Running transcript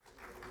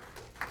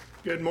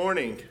Good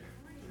morning.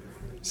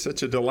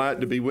 Such a delight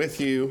to be with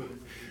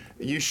you.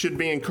 You should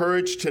be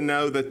encouraged to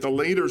know that the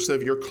leaders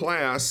of your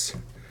class,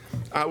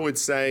 I would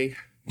say,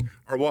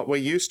 are what we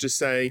used to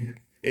say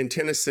in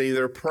Tennessee,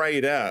 they're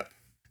prayed up,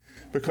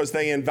 because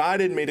they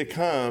invited me to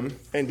come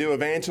and do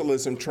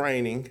evangelism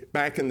training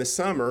back in the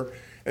summer,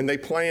 and they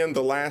planned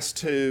the last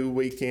 2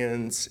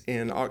 weekends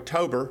in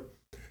October.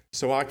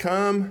 So I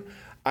come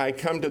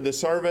to the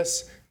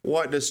service.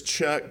 What does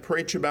Chuck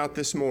preach about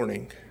this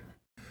morning?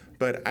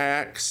 But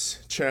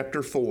Acts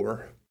chapter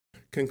 4,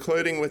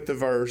 concluding with the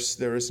verse,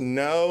 there is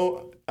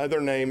no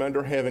other name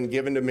under heaven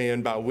given to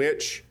men by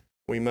which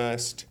we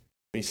must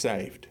be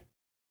saved.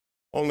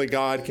 Only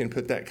God can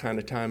put that kind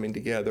of timing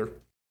together.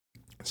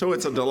 So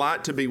it's a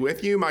delight to be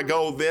with you. My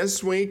goal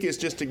this week is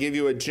just to give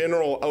you a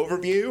general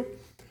overview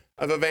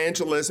of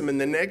evangelism.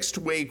 And the next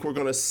week, we're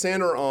going to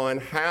center on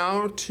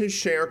how to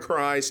share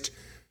Christ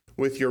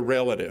with your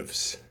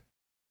relatives.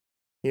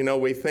 You know,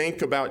 we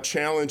think about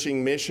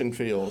challenging mission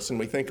fields, and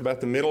we think about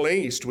the Middle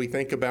East, we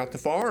think about the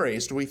Far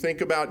East, we think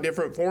about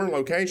different foreign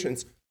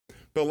locations.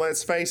 But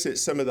let's face it,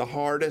 some of the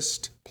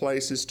hardest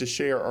places to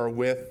share are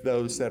with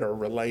those that are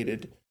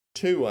related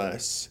to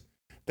us,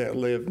 that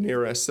live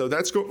near us. So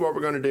that's what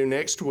we're going to do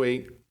next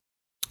week.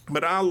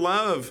 But I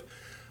love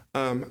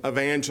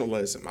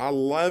evangelism. I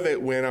love it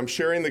when I'm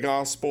sharing the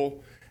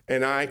gospel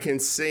and I can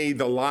see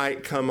the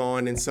light come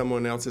on in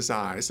someone else's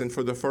eyes. And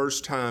for the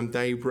first time,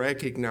 they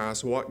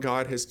recognize what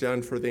God has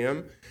done for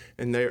them,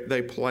 and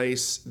they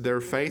place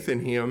their faith in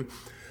Him.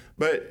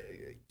 But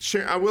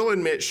I will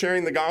admit,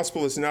 sharing the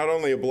gospel is not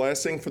only a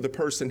blessing for the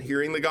person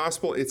hearing the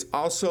gospel, it's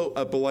also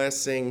a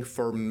blessing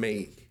for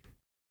me.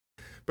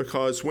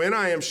 Because when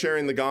I am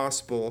sharing the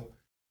gospel,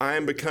 I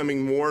am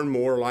becoming more and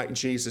more like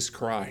Jesus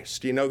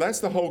Christ. You know, that's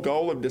the whole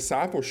goal of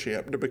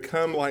discipleship, to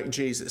become like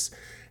Jesus.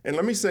 And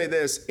let me say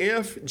this,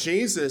 if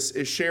Jesus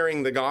is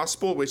sharing the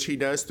gospel, which He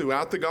does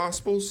throughout the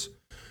Gospels,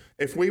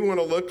 if we want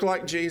to look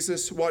like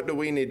Jesus, what do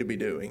we need to be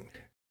doing?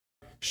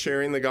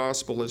 Sharing the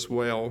gospel as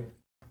well.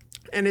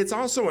 And it's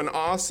also an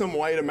awesome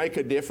way to make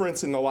a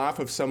difference in the life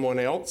of someone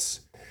else.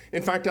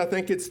 In fact, I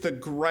think it's the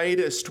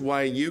greatest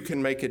way you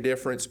can make a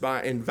difference,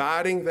 by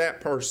inviting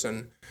that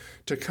person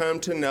to come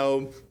to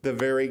know the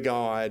very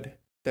God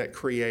that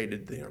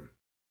created them.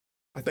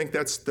 I think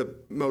that's the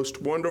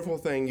most wonderful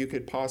thing you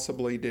could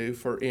possibly do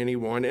for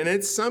anyone. And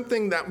it's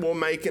something that will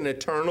make an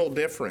eternal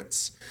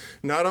difference,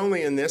 not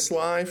only in this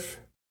life,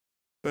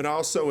 but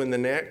also in the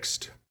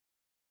next.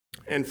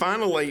 And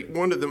finally,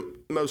 one of the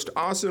most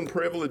awesome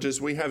privileges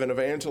we have in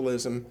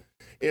evangelism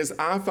is,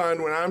 I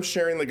find when I'm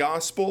sharing the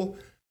gospel,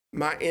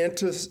 my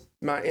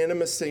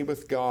intimacy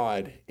with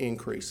God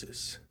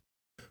increases.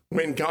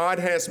 When God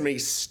has me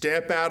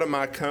step out of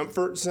my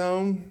comfort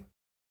zone,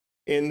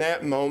 in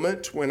that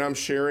moment when I'm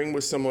sharing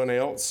with someone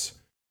else,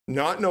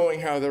 not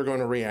knowing how they're going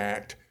to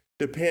react,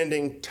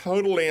 depending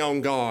totally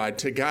on God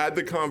to guide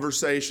the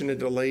conversation and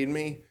to lead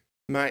me,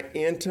 my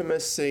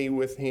intimacy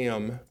with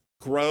Him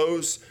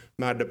grows,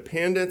 my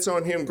dependence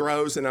on Him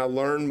grows, and I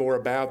learn more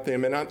about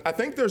them. And I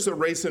think there's a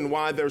reason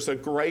why there's a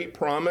great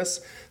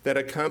promise that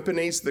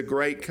accompanies the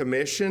Great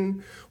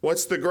Commission.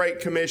 What's the Great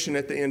Commission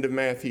at the end of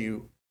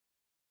Matthew?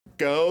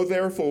 Go,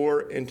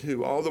 therefore,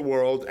 into all the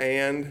world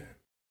and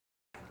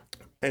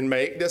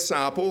make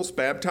disciples,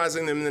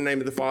 baptizing them in the name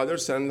of the Father,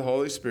 Son, and the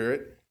Holy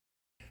Spirit.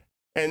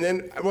 And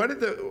then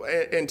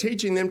and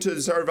teaching them to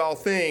observe all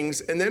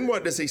things. And then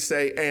what does He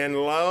say? And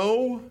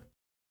lo,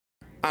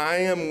 I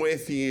am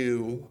with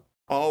you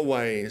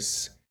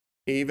always,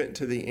 even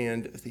to the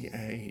end of the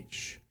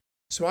age.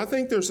 So I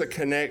think there's a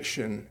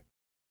connection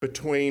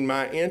between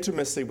my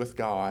intimacy with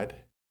God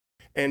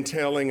and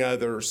telling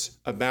others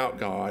about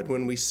God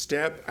when we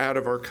step out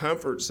of our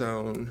comfort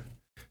zone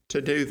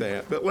to do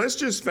that. But let's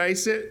just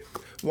face it,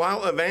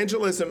 while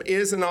evangelism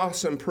is an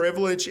awesome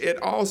privilege,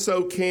 it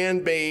also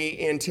can be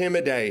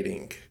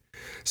intimidating.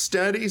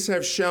 Studies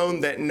have shown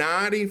that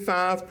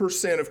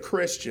 95% of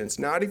Christians,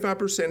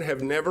 95%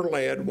 have never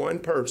led one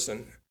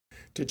person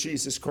to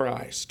Jesus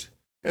Christ.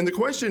 And the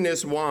question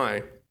is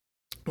why?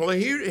 Well, a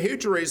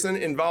huge reason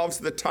involves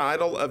the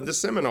title of the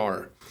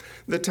seminar.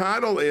 The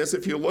title is,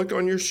 if you look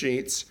on your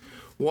sheets,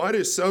 What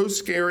is so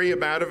scary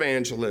about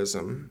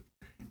evangelism?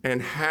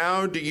 And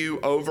how do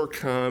you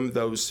overcome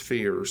those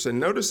fears? And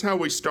notice how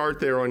we start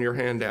there on your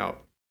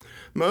handout.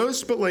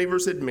 Most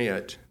believers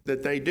admit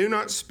that they do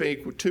not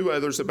speak to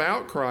others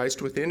about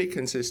Christ with any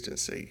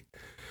consistency.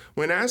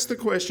 When asked the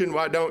question,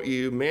 why don't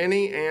you?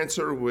 Many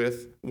answer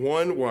with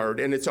one word,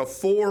 and it's a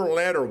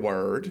 4-letter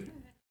word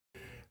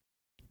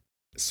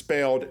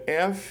spelled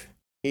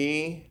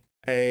F-E-A-R.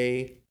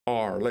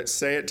 Let's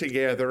say it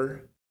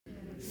together.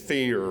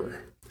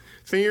 Fear.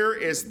 Fear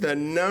is the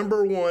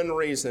number one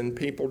reason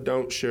people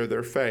don't share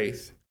their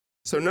faith.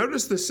 So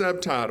notice the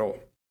subtitle.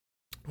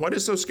 What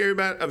is so scary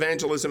about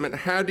evangelism, and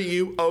how do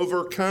you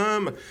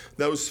overcome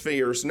those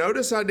fears?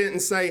 Notice I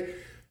didn't say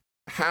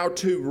how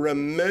to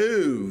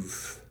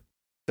remove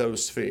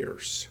those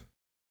fears.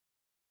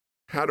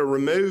 how to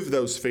remove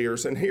those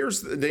fears. And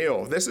here's the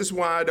deal. This is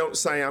why I don't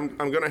say I'm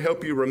going to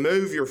help you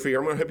remove your fear.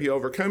 I'm going to help you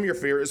overcome your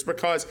fear. It's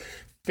because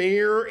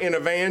fear in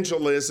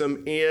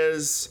evangelism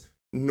is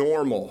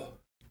normal.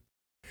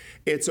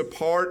 It's a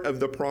part of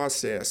the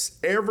process.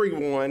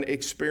 Everyone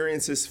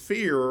experiences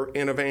fear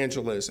in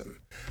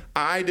evangelism.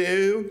 I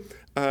do.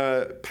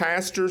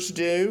 Pastors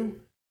do.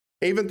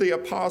 Even the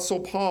Apostle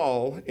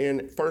Paul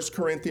in 1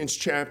 Corinthians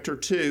chapter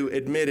 2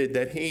 admitted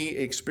that he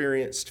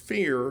experienced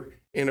fear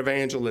in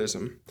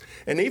evangelism.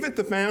 And even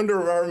the founder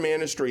of our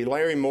ministry,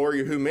 Larry Moore,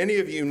 who many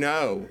of you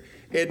know,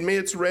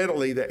 admits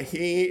readily that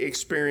he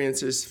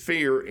experiences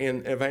fear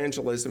in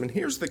evangelism. And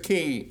here's the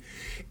key.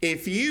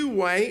 If you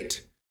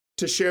wait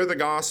to share the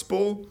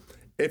gospel,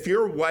 if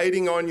you're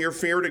waiting on your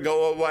fear to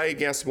go away,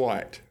 guess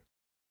what?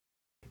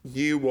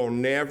 You will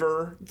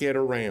never get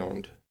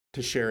around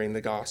to sharing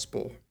the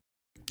gospel.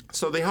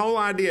 So the whole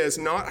idea is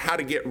not how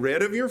to get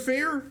rid of your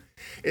fear,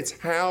 it's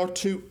how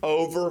to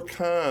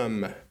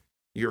overcome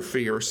your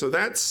fear. So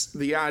that's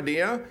the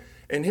idea.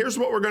 And here's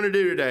what we're going to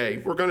do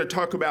today. We're going to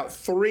talk about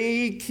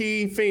 3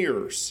 key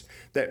fears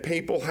that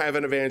people have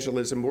in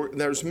evangelism.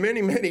 There's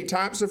many, many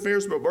types of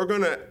fears, but we're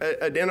going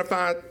to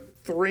identify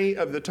 3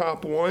 of the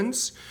top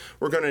ones.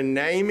 We're going to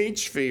name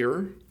each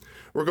fear.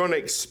 We're going to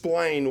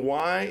explain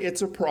why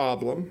it's a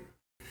problem.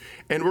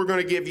 And we're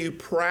going to give you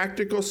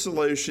practical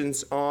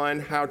solutions on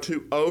how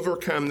to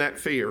overcome that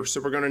fear.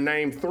 So we're going to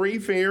name 3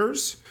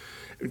 fears,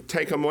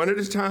 take them one at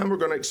a time. We're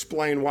going to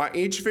explain why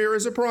each fear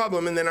is a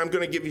problem, and then I'm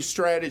going to give you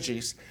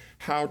strategies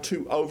how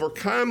to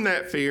overcome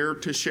that fear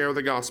to share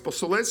the gospel.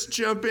 So let's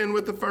jump in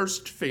with the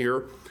first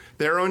fear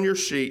there on your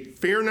sheet.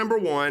 Fear number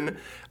 1,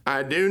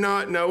 I do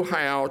not know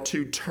how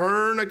to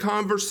turn a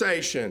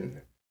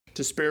conversation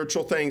to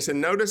spiritual things. And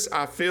notice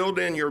I filled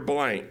in your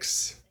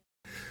blanks.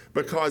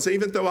 Because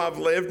even though I've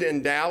lived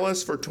in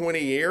Dallas for 20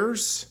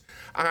 years,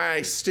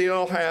 I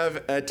still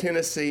have a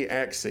Tennessee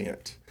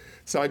accent.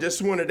 So I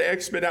just wanted to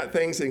expedite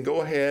things and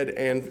go ahead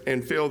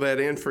and fill that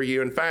in for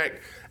you. In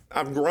fact,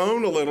 I've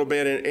grown a little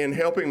bit in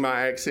helping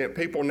my accent.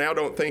 People now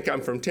don't think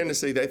I'm from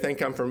Tennessee. They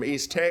think I'm from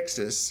East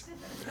Texas.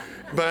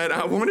 But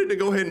I wanted to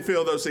go ahead and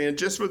fill those in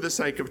just for the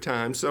sake of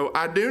time. So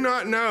I do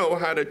not know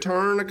how to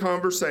turn a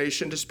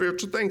conversation to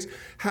spiritual things.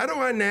 How do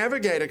I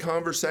navigate a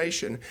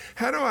conversation?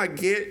 How do I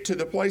get to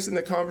the place in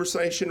the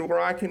conversation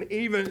where I can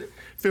even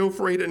feel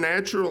free to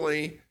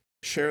naturally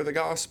share the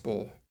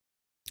gospel?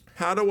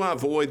 How do I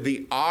avoid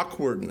the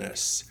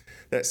awkwardness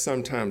that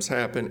sometimes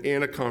happen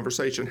in a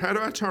conversation? How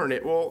do I turn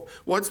it? Well,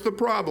 what's the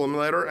problem?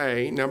 Letter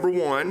A. Number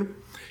 1,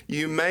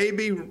 you may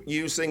be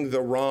using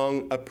the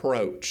wrong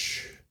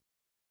approach.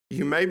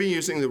 You may be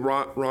using the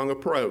wrong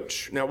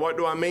approach. Now, what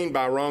do I mean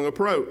by wrong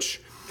approach?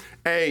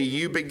 A,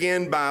 you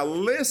begin by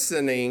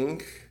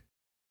listening,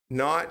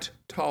 not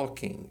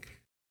talking.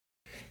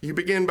 You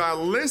begin by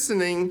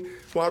listening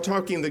while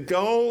talking. The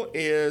goal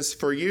is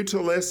for you to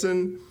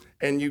listen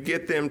and you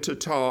get them to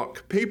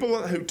talk.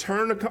 People who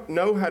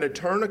know how to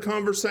turn a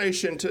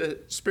conversation to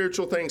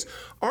spiritual things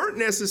aren't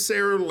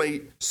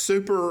necessarily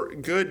super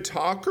good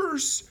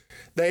talkers.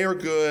 They are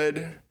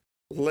good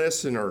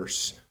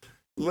listeners.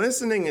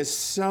 Listening is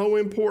so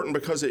important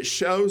because it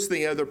shows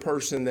the other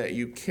person that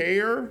you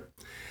care.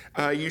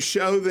 You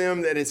show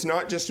them that it's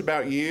not just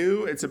about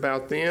you, it's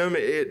about them.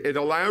 It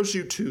allows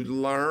you to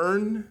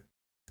learn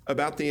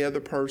about the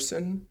other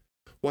person,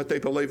 what they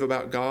believe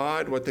about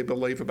God, what they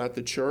believe about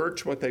the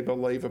church, what they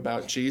believe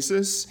about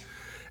Jesus.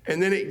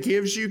 And then it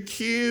gives you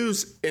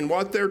cues in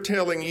what they're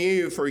telling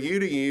you for you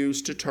to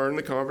use to turn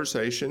the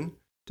conversation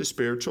to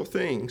spiritual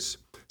things.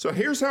 So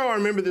here's how I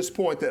remember this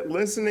point, that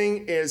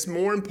listening is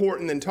more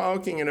important than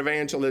talking in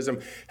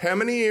evangelism. How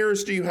many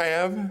ears do you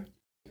have?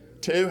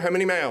 2. How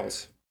many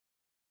mouths?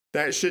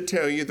 That should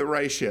tell you the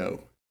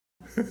ratio.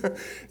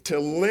 To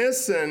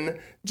listen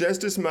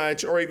just as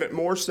much or even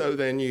more so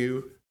than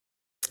you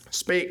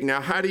speak.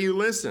 Now, how do you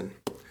listen?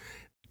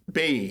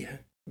 B,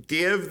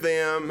 give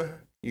them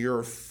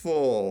your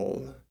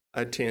full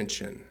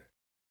attention.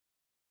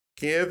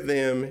 Give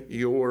them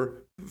your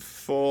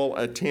full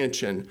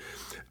attention.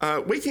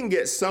 We can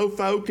get so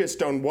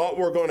focused on what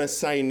we're going to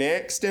say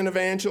next in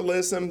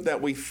evangelism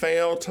that we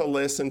fail to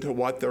listen to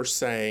what they're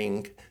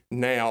saying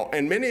now.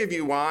 And many of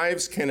you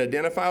wives can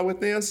identify with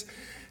this.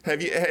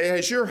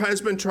 Has your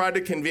husband tried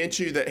to convince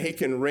you that he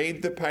can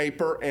read the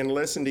paper and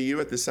listen to you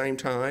at the same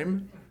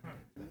time?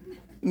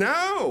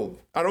 No,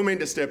 I don't mean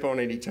to step on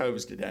any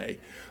toes today.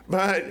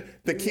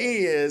 But the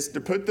key is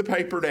to put the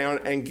paper down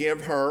and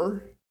give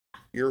her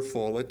your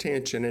full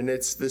attention. And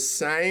it's the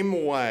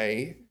same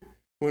way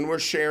when we're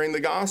sharing the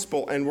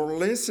gospel and we're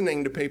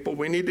listening to people.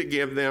 We need to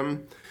give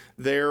them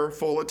their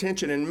full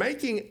attention and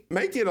make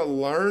it a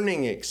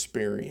learning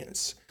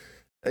experience.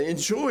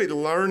 Enjoy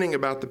learning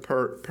about the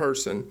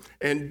person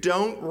and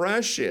don't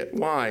rush it.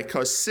 Why?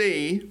 Because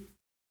C,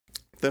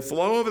 the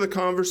flow of the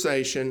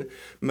conversation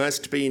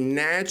must be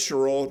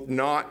natural,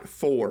 not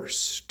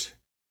forced.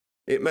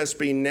 It must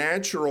be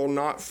natural,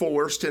 not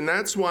forced. And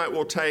that's why it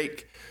will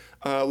take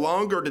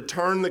longer to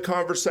turn the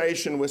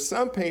conversation with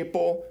some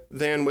people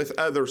than with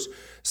others.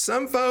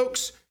 Some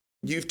folks,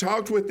 You've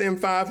talked with them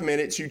 5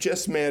 minutes, you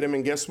just met them,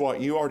 and guess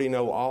what? You already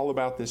know all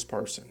about this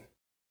person.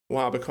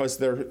 Why? Because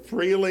they're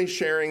freely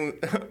sharing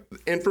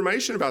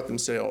information about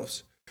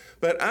themselves.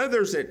 But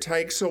others, it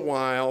takes a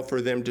while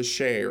for them to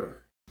share.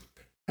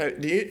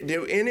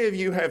 Do any of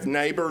you have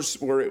neighbors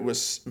where it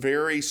was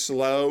very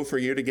slow for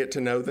you to get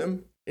to know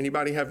them?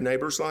 Anybody have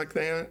neighbors like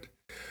that?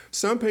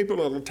 Some people,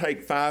 it'll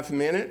take 5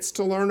 minutes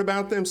to learn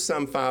about them,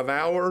 some 5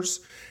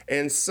 hours,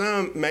 and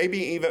some maybe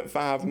even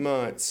 5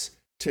 months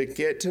to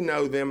get to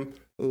know them,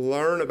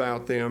 learn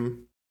about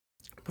them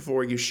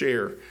before you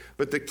share.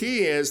 But the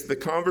key is the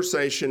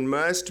conversation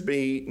must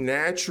be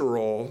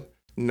natural,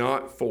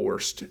 not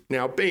forced.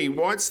 Now, B,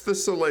 what's the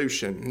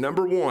solution?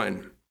 Number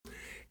 1,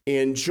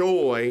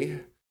 enjoy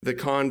the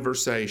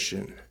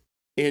conversation.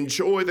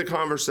 Enjoy the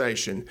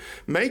conversation.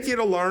 Make it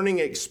a learning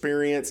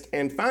experience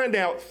and find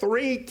out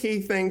 3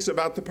 key things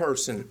about the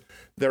person.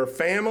 Their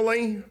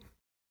family,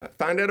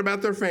 find out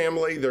about their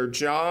family, their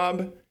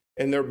job,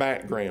 and their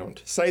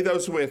background. Say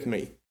those with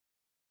me.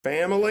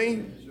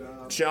 Family,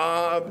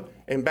 job,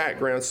 and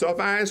background. So if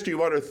I asked you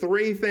what are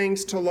 3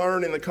 things to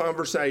learn in the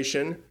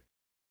conversation,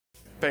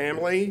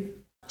 family,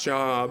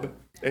 job,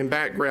 and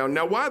background.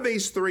 Now, why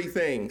these 3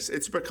 things?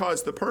 It's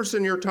because the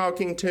person you're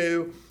talking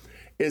to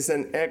is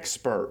an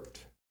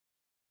expert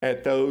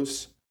at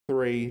those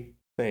 3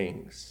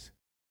 things.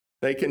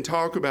 They can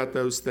talk about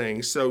those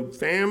things. So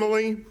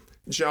family,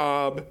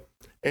 job,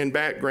 and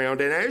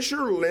background. And as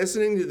you're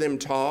listening to them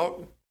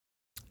talk,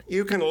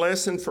 you can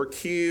listen for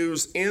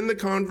cues in the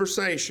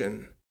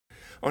conversation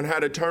on how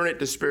to turn it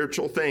to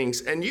spiritual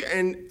things.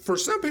 And for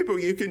some people,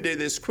 you can do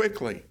this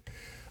quickly.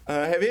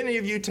 Have any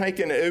of you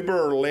taken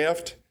Uber or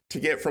Lyft to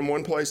get from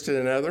one place to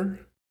another?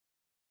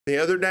 The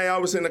other day, I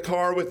was in a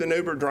car with an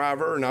Uber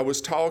driver, and I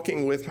was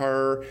talking with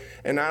her,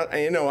 and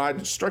I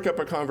struck up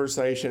a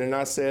conversation, and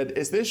I said,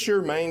 "Is this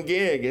your main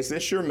gig? Is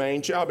this your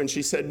main job?" And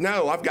she said,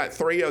 "No, I've got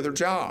 3 other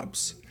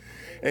jobs."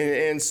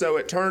 And so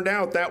it turned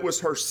out that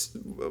was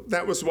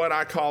what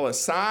I call a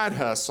side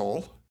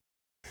hustle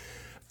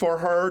for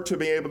her to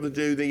be able to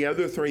do the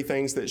other 3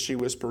 things that she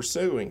was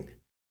pursuing.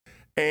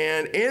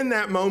 And in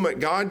that moment,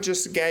 God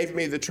just gave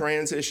me the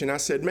transition. I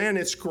said, man,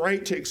 it's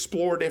great to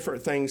explore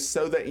different things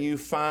so that you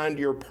find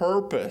your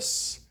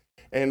purpose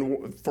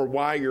and for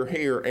why you're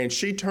here. And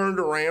she turned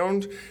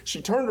around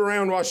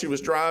while she was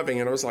driving,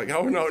 and I was like,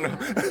 oh, no.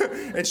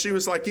 And she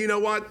was like, you know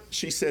what?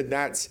 She said,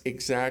 that's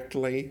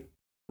exactly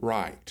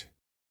right.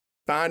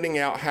 Finding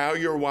out how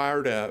you're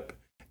wired up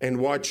and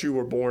what you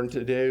were born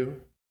to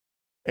do.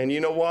 And you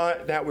know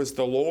what? That was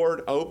the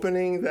Lord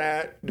opening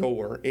that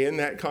door in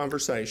that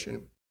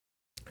conversation.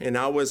 And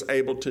I was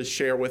able to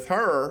share with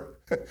her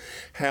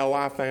how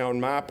I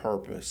found my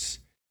purpose.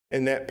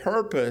 And that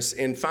purpose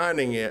in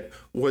finding it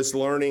was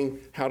learning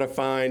how to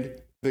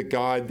find the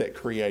God that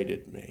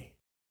created me.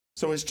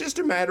 So it's just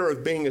a matter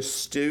of being a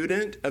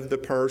student of the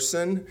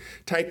person.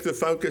 Take the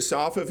focus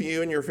off of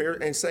you and your fear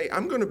and say,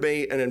 I'm going to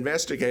be an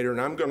investigator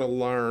and I'm going to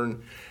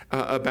learn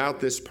about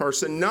this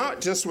person,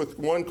 not just with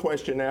one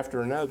question after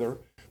another,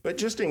 but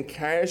just in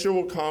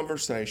casual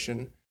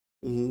conversation,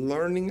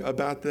 learning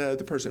about the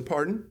other person.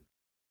 Pardon?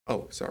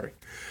 Oh, sorry.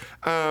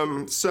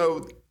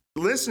 So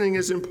listening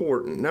is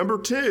important. Number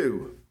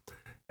 2,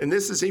 and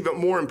this is even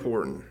more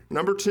important.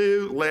 Number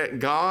 2, let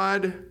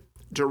God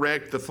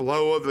direct the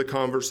flow of the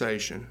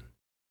conversation.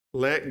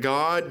 Let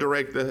God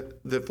direct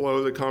the flow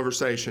of the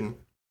conversation.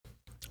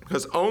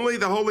 Because only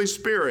the Holy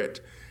Spirit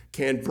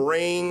can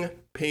bring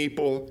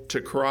people to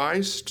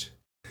Christ.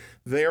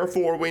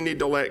 Therefore, we need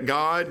to let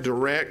God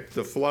direct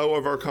the flow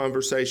of our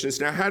conversations.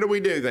 Now, how do we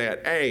do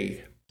that?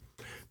 A,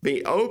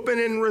 be open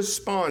and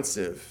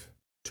responsive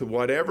to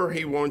whatever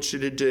He wants you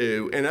to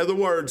do. In other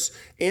words,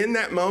 in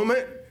that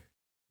moment,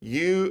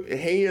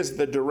 He is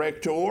the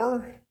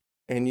director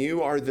and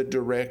you are the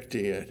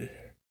directed.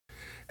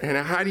 And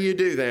how do you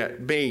do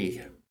that?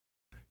 B,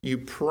 you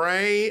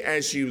pray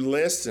as you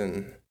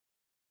listen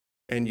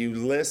and you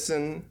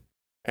listen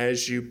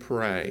as you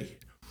pray.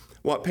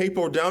 What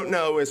people don't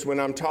know is when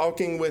I'm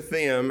talking with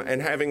them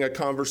and having a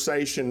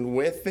conversation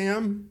with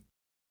them,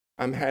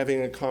 I'm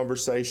having a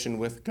conversation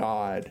with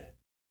God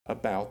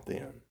about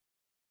them.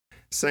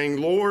 Saying,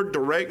 Lord,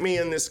 direct me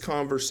in this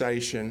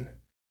conversation.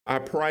 I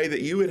pray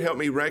that you would help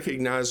me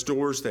recognize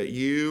doors that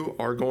you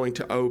are going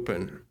to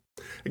open.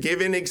 I'll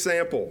give you an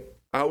example.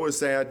 I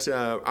was at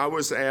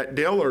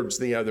Dillard's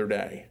the other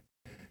day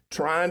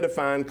trying to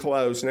find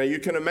clothes. Now, you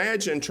can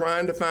imagine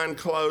trying to find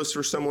clothes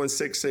for someone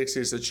 6'6"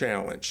 is a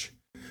challenge,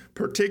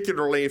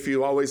 particularly if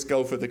you always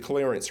go for the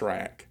clearance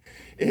rack.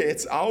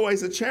 It's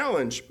always a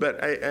challenge, but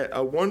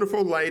a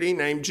wonderful lady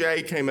named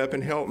Jay came up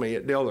and helped me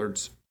at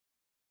Dillard's.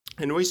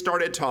 And we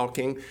started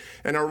talking,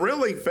 and I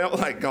really felt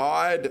like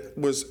God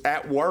was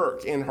at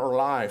work in her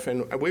life.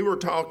 And we were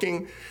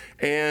talking,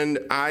 and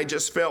I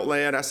just felt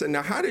led. I said,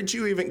 now, how did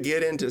you even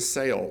get into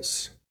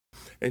sales?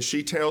 And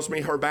she tells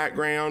me her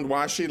background,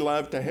 why she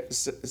loved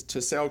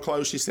to sell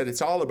clothes. She said,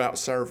 it's all about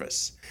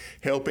service,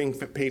 helping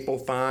people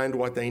find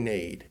what they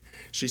need.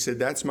 She said,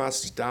 that's my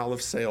style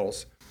of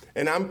sales.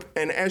 And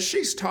as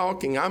she's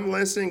talking, I'm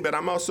listening, but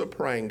I'm also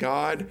praying,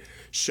 God,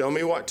 show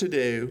me what to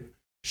do.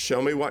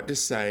 Show me what to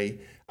say.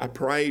 I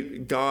pray,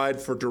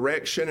 God, for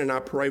direction, and I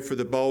pray for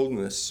the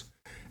boldness.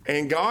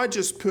 And God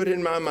just put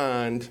in my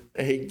mind,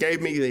 he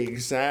gave me the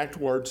exact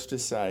words to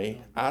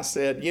say. I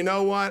said, you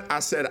know what?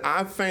 I said,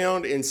 I've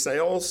found in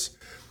sales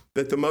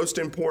that the most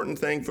important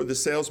thing for the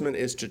salesman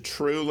is to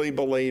truly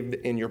believe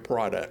in your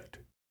product.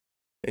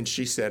 And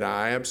she said,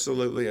 I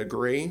absolutely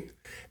agree.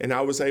 And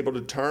I was able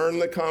to turn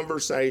the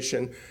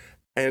conversation,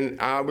 and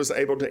I was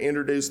able to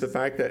introduce the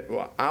fact that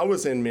I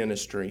was in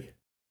ministry.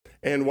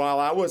 And while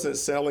I wasn't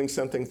selling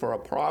something for a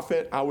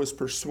profit, I was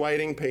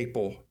persuading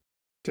people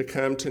to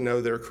come to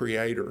know their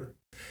Creator.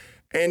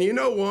 And you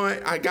know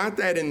what? I got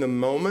that in the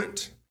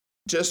moment,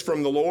 just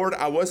from the Lord.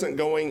 I wasn't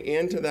going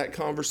into that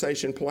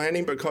conversation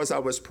planning, because I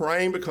was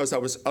praying, because I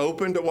was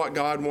open to what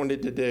God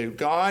wanted to do.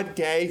 God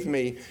gave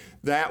me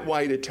that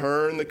way to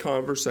turn the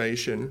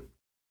conversation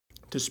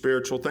to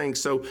spiritual things.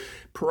 So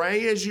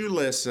pray as you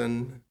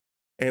listen,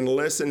 and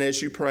listen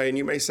as you pray. And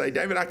you may say,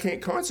 David, I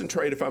can't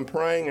concentrate if I'm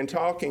praying and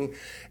talking.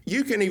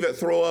 You can even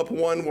throw up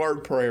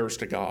one-word prayers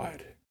to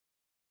God.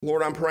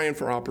 Lord, I'm praying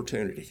for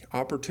opportunity.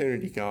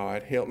 Opportunity,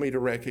 God, help me to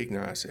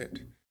recognize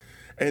it.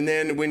 And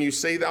then when you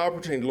see the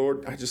opportunity,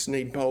 Lord, I just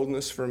need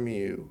boldness from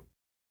you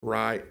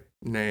right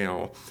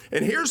now.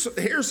 And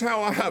here's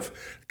how I have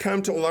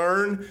come to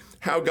learn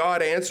how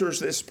God answers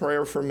this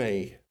prayer for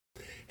me.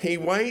 He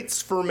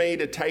waits for me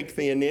to take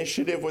the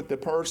initiative with the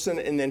person,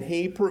 and then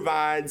he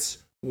provides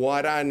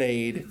what I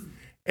need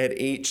at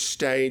each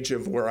stage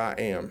of where I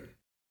am.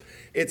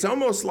 It's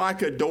almost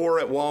like a door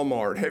at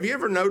Walmart. Have you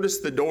ever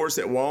noticed the doors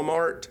at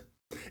Walmart?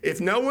 If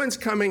no one's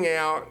coming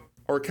out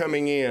or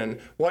coming in,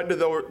 what do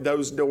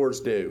those doors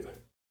do?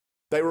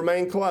 They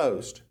remain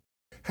closed.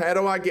 How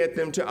do I get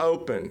them to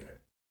open?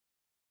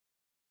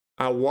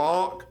 I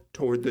walk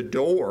toward the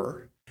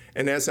door,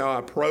 and as I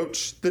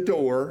approach the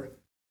door,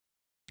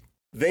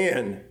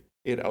 then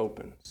it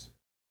opens.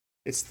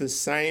 It's the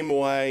same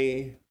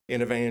way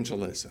in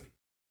evangelism.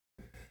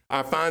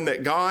 I find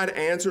that God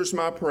answers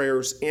my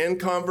prayers in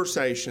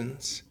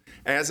conversations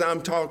as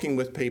I'm talking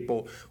with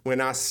people when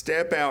I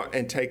step out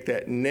and take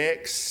that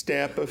next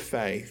step of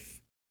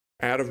faith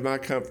out of my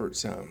comfort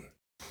zone.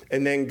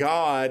 And then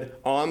God,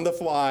 on the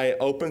fly,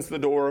 opens the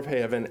door of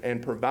heaven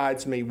and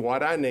provides me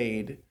what I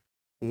need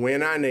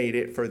when I need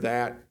it for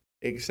that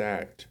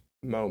exact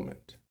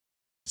moment.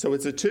 So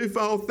it's a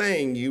twofold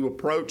thing. You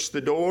approach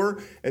the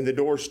door, and the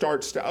door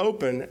starts to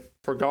open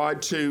for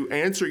God to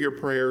answer your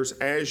prayers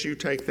as you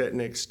take that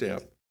next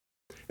step.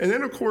 And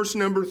then, of course,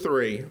 number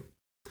 3,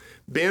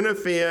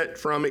 benefit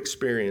from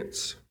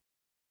experience.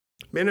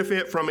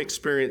 Benefit from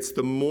experience.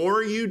 The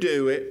more you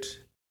do it,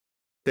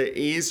 the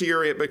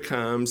easier it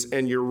becomes,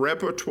 and your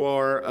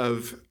repertoire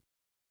of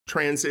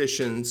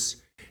transitions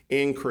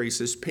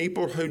increases.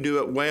 People who do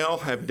it well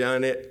have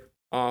done it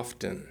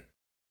often.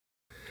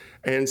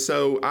 And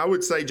so I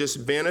would say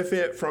just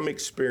benefit from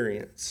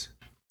experience.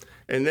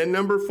 And then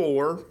number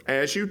 4,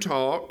 as you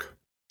talk,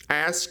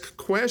 ask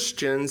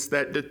questions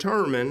that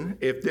determine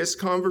if this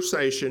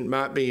conversation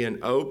might be an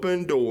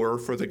open door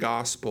for the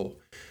gospel.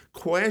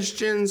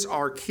 Questions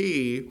are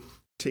key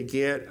to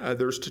get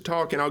others to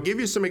talk. And I'll give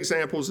you some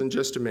examples in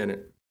just a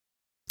minute.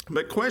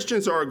 But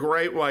questions are a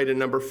great way to,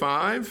 number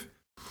 5,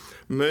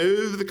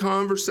 move the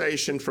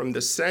conversation from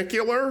the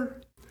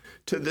secular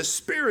to the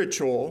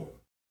spiritual,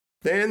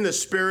 then the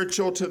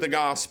spiritual to the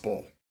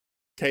gospel.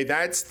 Okay,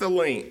 that's the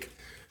link.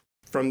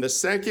 From the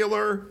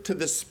secular to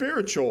the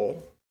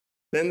spiritual,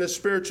 then the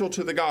spiritual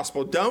to the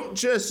gospel. Don't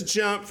just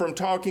jump from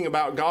talking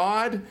about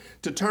God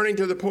to turning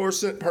to the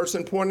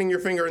person, pointing your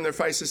finger in their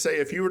face and say,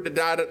 if you were to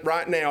die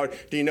right now,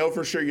 do you know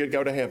for sure you'd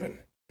go to heaven?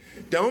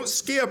 Don't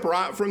skip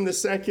right from the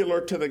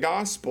secular to the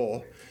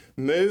gospel.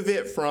 Move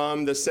it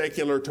from the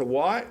secular to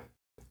what?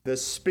 The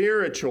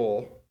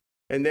spiritual.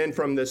 And then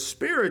from the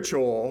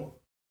spiritual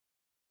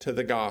to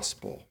the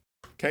gospel.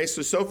 Okay,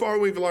 so far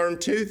we've learned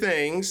 2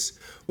 things.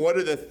 What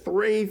are the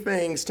 3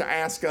 things to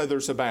ask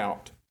others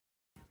about?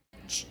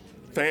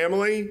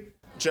 Family,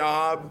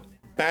 job,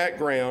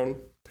 background.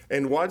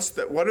 And what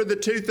are the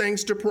 2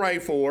 things to pray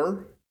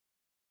for?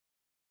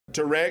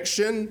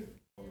 Direction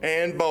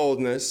and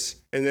boldness.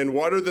 And then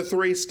what are the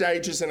 3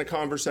 stages in a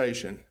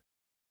conversation?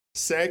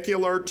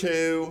 Secular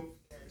to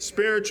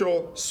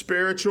spiritual,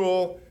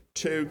 spiritual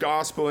to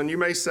gospel. And you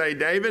may say,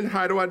 David,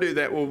 how do I do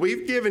that? Well,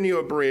 we've given you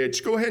a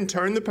bridge. Go ahead and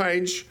turn the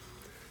page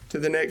to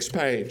the next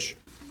page.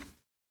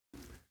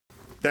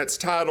 That's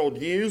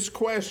titled, Use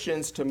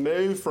Questions to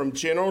Move from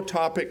General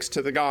Topics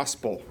to the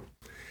Gospel.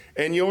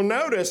 And you'll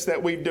notice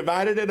that we've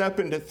divided it up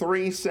into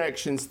 3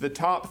 sections. The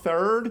top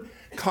third,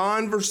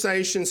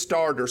 conversation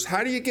starters.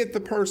 How do you get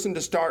the person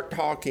to start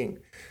talking?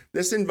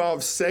 This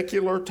involves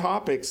secular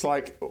topics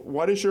like,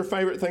 what is your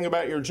favorite thing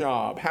about your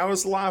job? How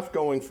is life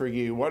going for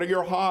you? What are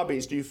your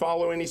hobbies? Do you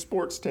follow any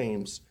sports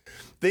teams?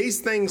 These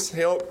things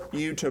help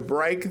you to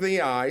break the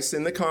ice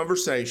in the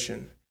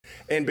conversation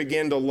and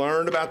begin to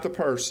learn about the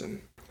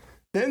person.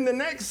 Then the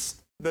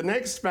next the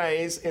next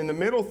phase in the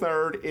middle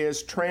third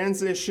is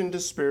transition to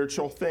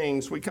spiritual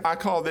things. I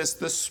call this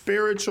the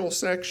spiritual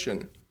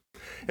section.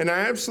 And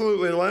I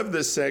absolutely love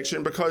this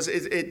section because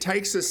it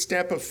takes a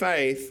step of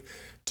faith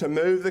to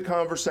move the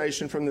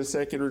conversation from the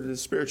secular to the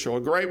spiritual.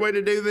 A great way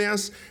to do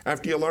this,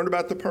 after you learn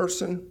about the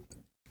person,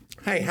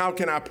 hey, how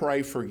can I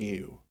pray for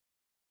you?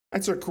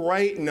 That's a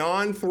great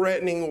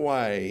non-threatening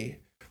way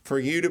for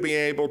you to be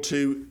able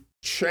to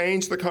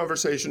change the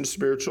conversation to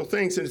spiritual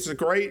things. And it's a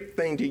great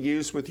thing to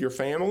use with your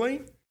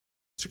family.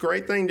 It's a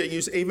great thing to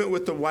use even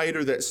with the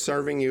waiter that's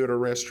serving you at a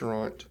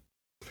restaurant.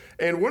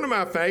 And one of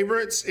my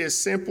favorites is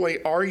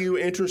simply, are you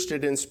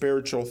interested in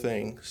spiritual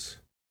things?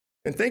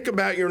 And think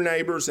about your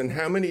neighbors and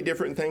how many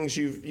different things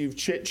you've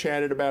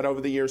chit-chatted about over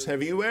the years.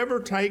 Have you ever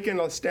taken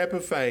a step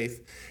of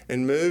faith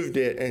and moved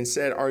it and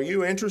said, are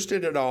you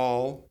interested at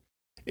all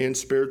in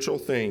spiritual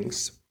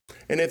things?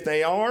 And if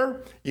they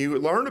are, you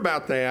learn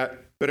about that.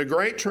 But a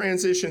great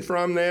transition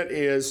from that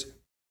is,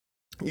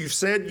 you've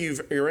said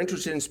you're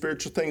interested in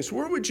spiritual things.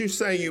 Where would you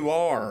say you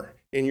are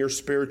in your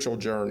spiritual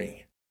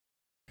journey?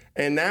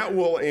 And that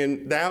will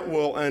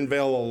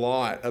unveil a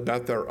lot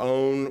about their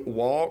own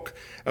walk,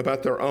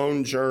 about their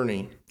own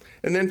journey.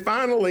 And then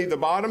finally, the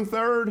bottom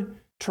third,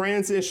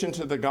 transition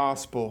to the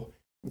gospel.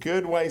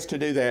 Good ways to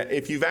do that.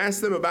 If you've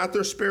asked them about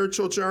their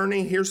spiritual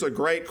journey, here's a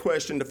great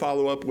question to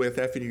follow up with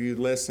after you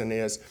listen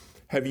is,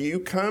 have you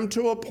come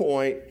to a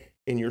point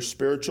in your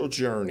spiritual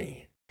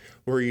journey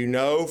where you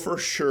know for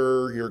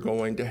sure you're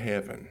going to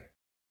heaven?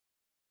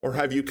 Or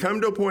have you come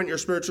to a point in your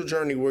spiritual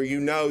journey where you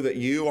know that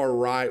you are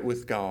right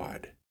with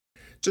God?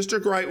 Just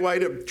a great way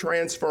to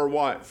transfer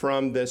what?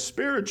 From the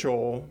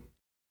spiritual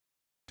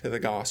to the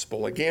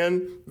gospel.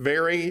 Again,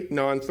 very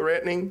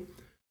non-threatening.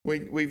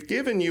 We've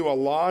given you a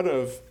lot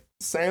of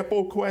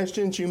sample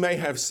questions. You may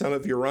have some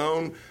of your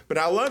own, but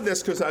I love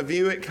this because I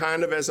view it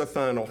kind of as a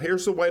funnel.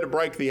 Here's a way to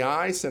break the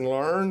ice and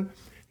learn.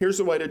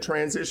 Here's a way to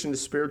transition to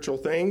spiritual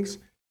things.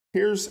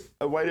 Here's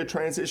a way to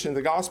transition to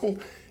the gospel.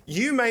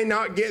 You may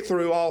not get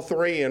through all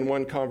three in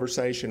one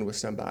conversation with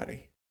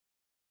somebody.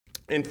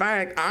 In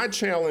fact, I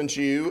challenge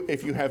you,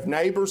 if you have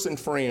neighbors and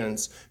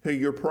friends who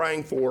you're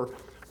praying for,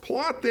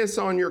 plot this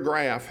on your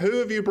graph. Who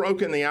have you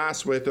broken the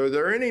ice with? Are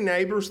there any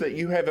neighbors that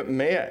you haven't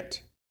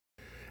met?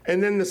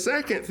 And then the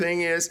second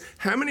thing is,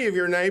 how many of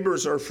your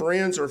neighbors or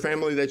friends or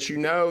family that you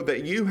know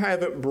that you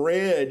haven't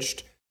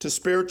bridged to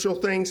spiritual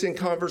things in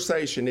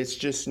conversation? It's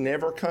just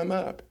never come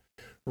up.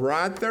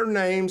 Write their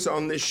names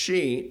on this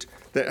sheet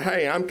that,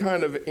 hey, I'm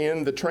kind of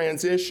in the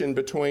transition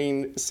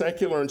between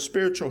secular and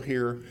spiritual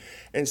here,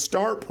 and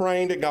start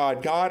praying to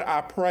God. God, I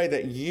pray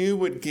that you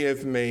would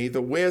give me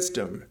the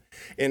wisdom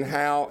in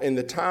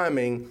the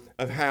timing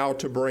of how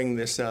to bring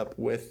this up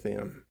with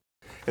them.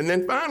 And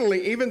then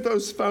finally, even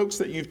those folks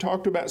that you've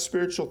talked about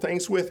spiritual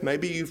things with,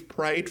 maybe you've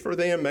prayed for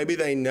them, maybe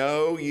they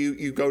know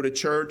you go to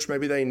church,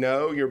 maybe they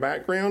know your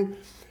background.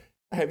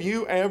 Have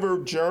you ever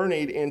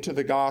journeyed into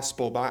the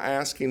gospel by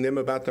asking them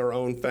about their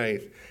own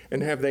faith?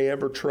 And have they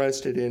ever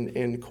trusted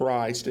in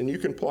Christ? And you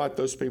can plot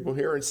those people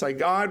here and say,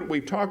 God,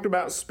 we've talked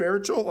about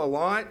spiritual a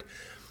lot.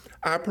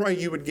 I pray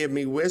you would give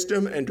me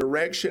wisdom and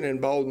direction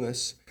and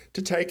boldness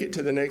to take it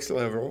to the next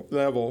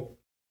level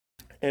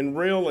and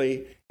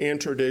really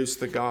introduce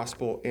the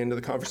gospel into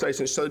the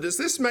conversation. So does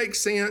this make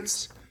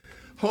sense?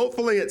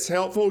 Hopefully it's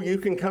helpful. You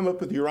can come up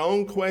with your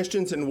own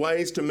questions and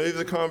ways to move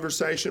the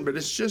conversation, but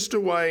it's just a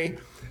way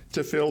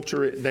to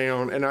filter it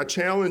down. And I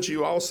challenge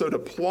you also to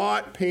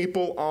plot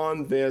people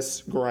on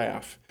this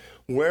graph.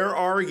 Where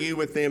are you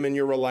with them in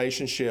your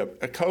relationship?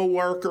 A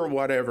coworker,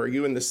 whatever. Are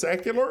you in the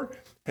secular?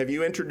 Have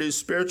you introduced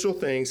spiritual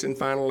things? And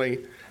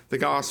finally, the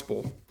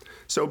gospel.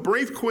 So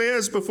brief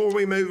quiz before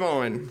we move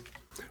on.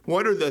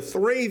 What are the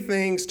three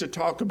things to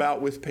talk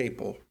about with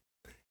people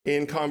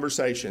in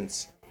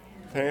conversations?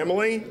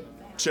 Family,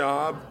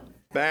 job,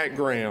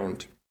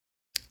 background.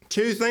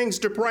 Two things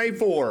to pray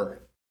for.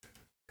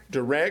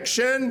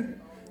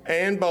 Direction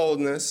and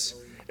boldness.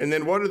 And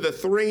then what are the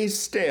three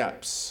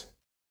steps?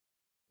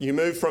 You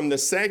move from the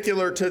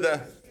secular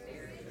to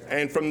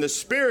and from the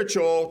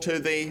spiritual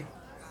to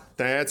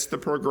that's the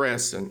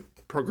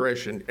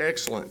progression.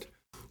 Excellent.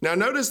 Now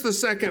notice the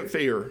second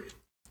fear.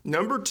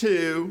 Number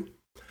 2,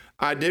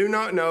 I do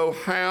not know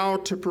how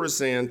to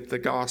present the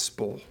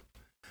gospel.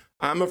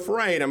 I'm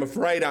afraid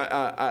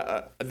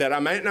that I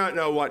may not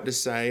know what to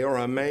say, or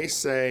I may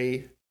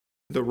say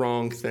the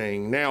wrong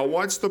thing. Now,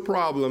 what's the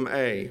problem?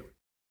 A,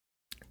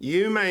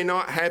 you may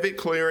not have it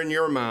clear in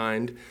your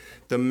mind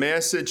the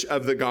message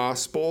of the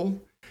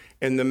gospel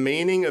and the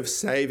meaning of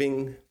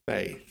saving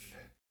faith.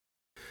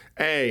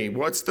 A,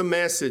 what's the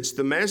message?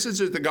 The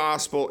message of the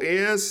gospel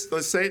is,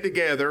 let's say it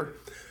together,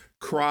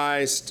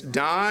 Christ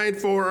died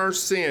for our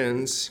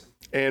sins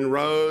and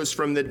rose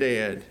from the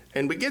dead.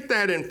 And we get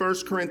that in 1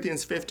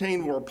 Corinthians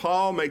 15, where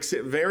Paul makes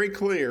it very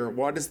clear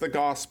what is the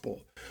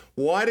gospel.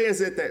 What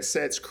is it that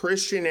sets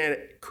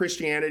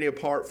Christianity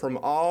apart from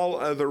all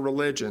other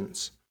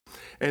religions?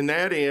 And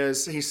that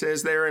is, he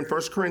says there in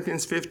 1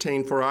 Corinthians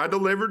 15, for I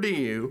delivered to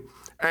you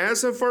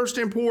as of first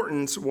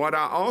importance, what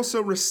I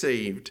also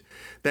received,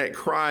 that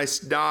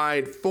Christ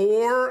died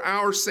for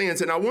our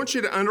sins. And I want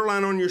you to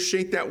underline on your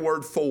sheet that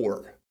word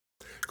for.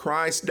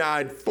 Christ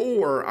died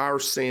for our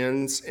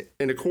sins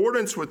in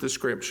accordance with the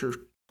scripture,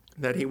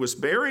 that he was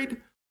buried,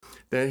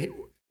 that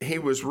he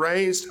was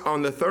raised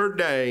on the third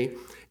day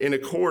in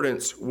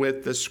accordance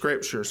with the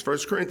scriptures. 1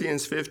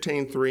 Corinthians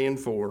 15, 3 and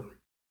 4.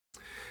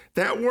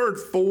 That word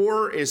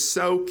for is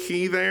so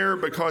key there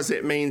because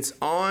it means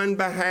on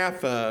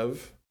behalf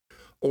of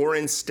or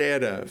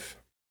instead of.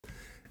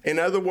 In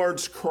other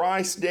words,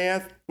 Christ's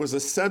death was a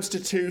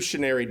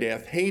substitutionary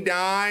death. He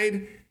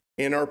died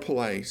in our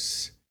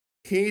place.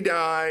 He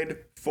died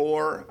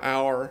for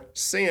our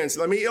sins.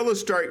 Let me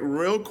illustrate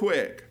real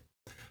quick.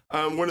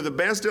 One of the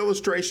best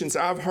illustrations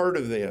I've heard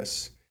of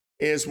this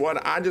is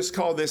what I just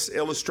call this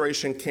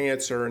illustration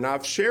cancer. And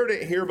I've shared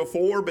it here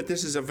before, but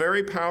this is a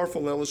very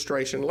powerful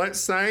illustration. Let's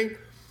say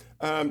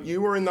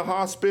you were in the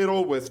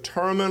hospital with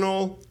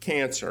terminal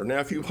cancer. Now,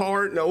 if you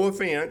aren't, no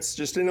offense,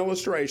 just an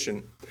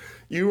illustration.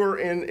 You were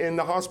in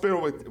the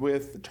hospital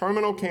with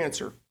terminal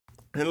cancer.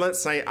 And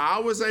let's say I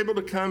was able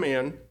to come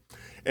in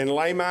and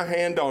lay my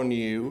hand on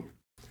you,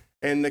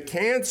 and the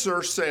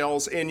cancer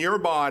cells in your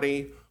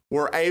body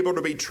were able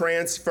to be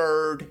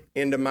transferred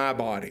into my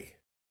body.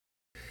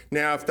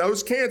 Now, if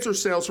those cancer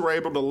cells were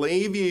able to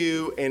leave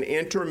you and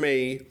enter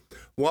me,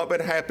 what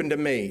would happen to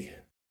me?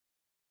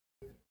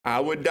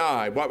 I would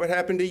die. What would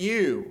happen to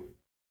you?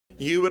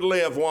 You would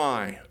live.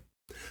 Why?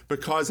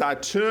 Because I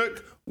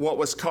took what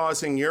was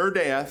causing your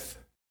death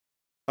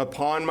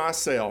upon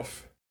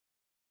myself,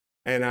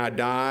 and I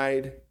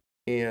died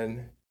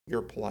in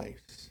your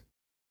place.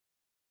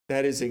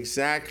 That is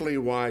exactly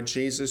why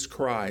Jesus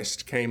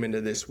Christ came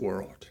into this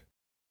world.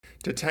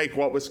 To take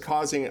what was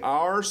causing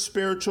our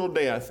spiritual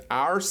death,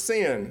 our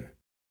sin.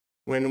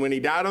 When he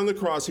died on the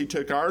cross, he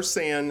took our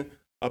sin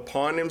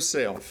upon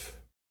himself,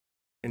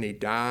 and he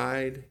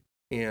died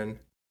in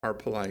our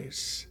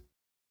place.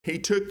 He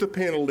took the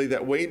penalty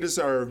that we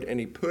deserved, and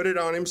he put it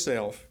on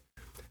himself,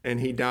 and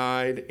he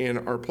died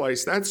in our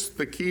place. That's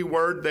the key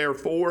word there,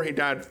 for. He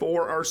died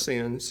for our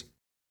sins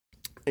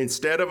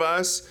instead of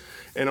us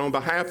and on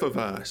behalf of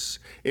us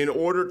in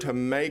order to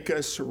make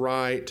us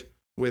right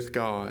with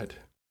God.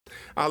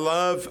 I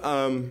love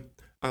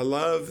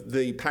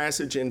the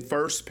passage in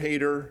 1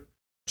 Peter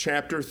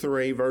chapter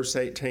 3, verse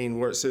 18,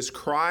 where it says,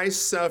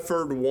 Christ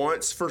suffered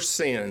once for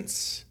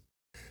sins,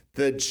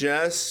 the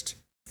just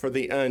for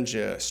the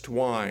unjust.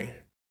 Why?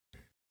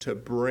 To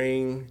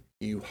bring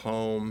you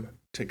home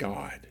to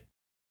God.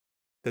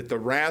 That the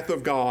wrath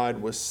of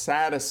God was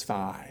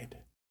satisfied,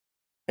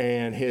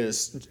 and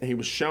he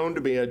was shown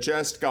to be a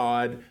just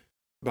God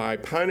by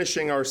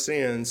punishing our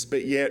sins,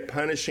 but yet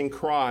punishing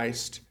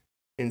Christ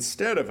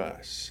instead of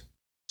us.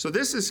 So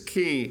this is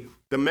key.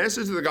 The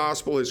message of the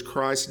gospel is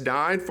Christ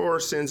died for our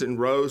sins and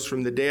rose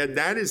from the dead.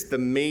 That is the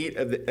meat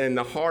and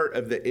the heart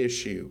of the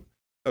issue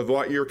of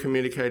what you're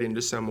communicating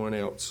to someone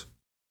else.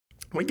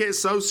 We get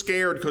so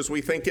scared because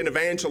we think in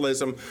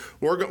evangelism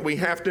we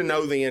have to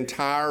know the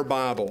entire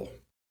Bible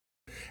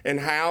and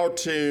how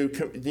to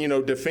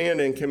defend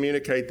and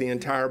communicate the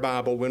entire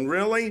Bible, when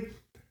really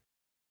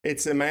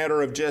it's a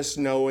matter of just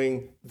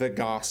knowing the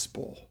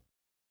gospel.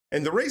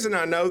 And the reason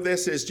I know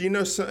this is, do you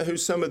know who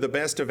some of the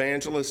best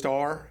evangelists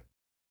are?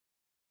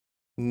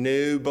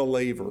 New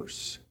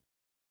believers.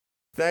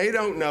 They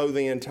don't know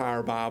the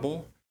entire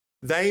Bible.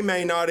 They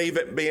may not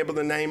even be able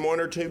to name one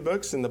or two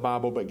books in the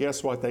Bible, but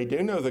guess what? They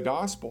do know the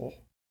gospel.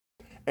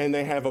 And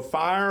they have a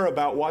fire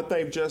about what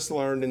they've just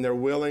learned, and they're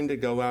willing to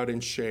go out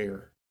and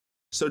share.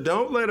 So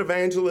don't let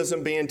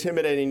evangelism be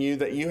intimidating you,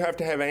 that you have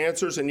to have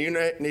answers and you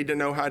need to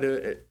know how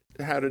to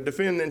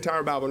defend the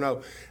entire Bible.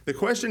 No. The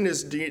question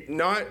is, do you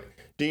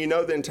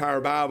know the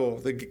entire Bible?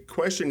 The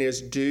question is,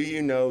 do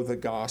you know the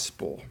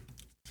gospel?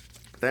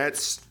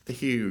 That's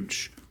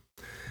huge.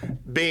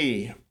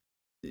 B,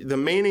 the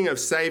meaning of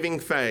saving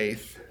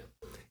faith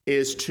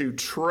is to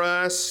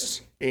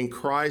trust in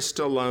Christ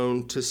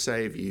alone to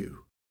save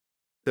you.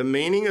 The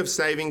meaning of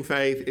saving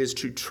faith is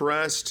to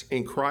trust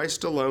in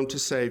Christ alone to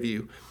save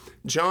you.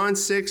 John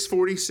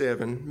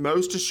 6:47,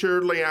 most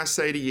assuredly I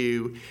say to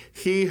you,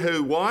 he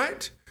who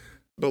what?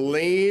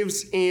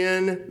 Believes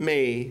in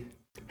me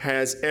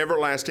has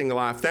everlasting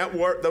life. That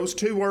word, those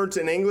two words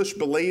in English,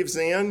 believes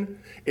in,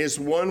 is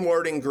one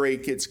word in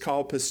Greek. It's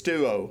called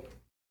pisteuo.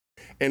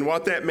 And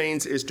what that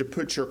means is to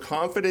put your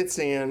confidence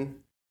in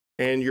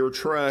and your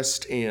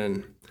trust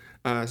in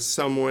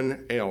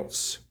someone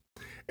else.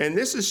 And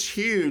this is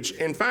huge.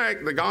 In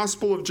fact, the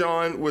Gospel of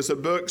John was a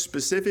book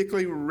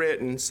specifically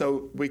written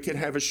so we could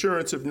have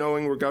assurance of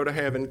knowing we'll go to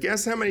heaven.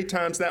 Guess how many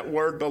times that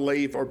word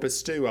believe or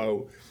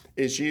pisteuo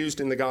is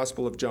used in the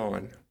Gospel of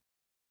John?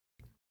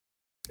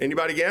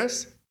 Anybody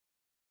guess?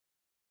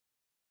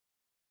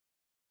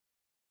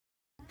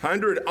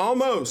 100,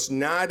 almost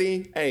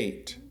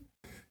 98.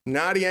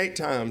 98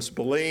 times.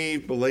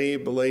 Believe,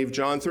 believe, believe.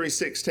 John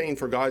 3:16,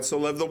 for God so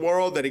loved the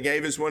world that he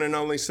gave his one and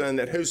only Son,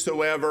 that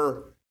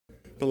whosoever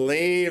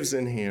believes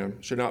in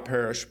him should not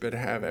perish but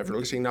have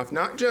everlasting life.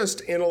 Not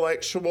just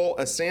intellectual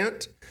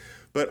assent,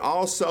 but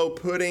also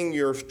putting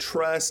your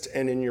trust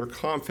and in your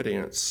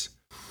confidence.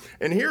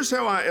 And here's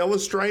how I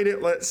illustrate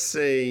it. Let's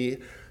see.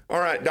 All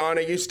right,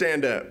 Donna, you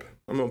stand up.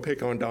 I'm going to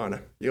pick on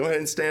Donna. You go ahead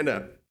and stand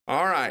up.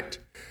 All right.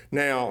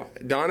 Now,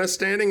 Donna's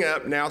standing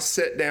up. Now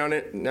sit down.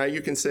 Now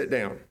you can sit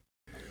down.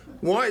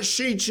 What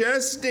she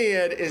just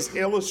did is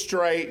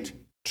illustrate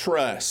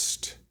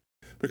trust,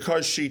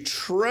 because she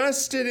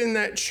trusted in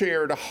that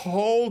chair to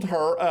hold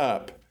her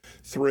up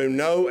through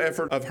no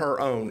effort of her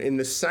own. In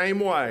the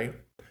same way,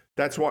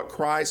 that's what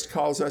Christ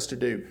calls us to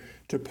do,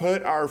 to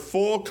put our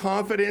full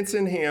confidence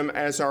in Him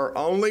as our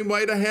only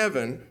way to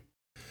heaven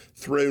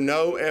through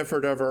no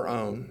effort of our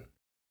own.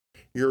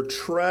 You're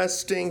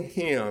trusting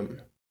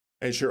Him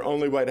as your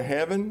only way to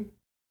heaven,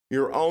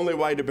 your only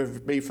way to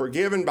be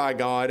forgiven by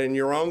God, and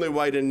your only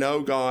way to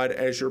know God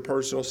as your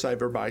personal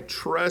Savior, by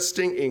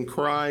trusting in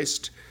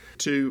Christ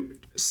to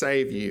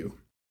save you.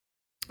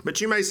 But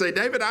you may say,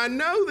 David, I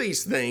know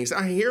these things.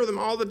 I hear them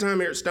all the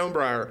time here at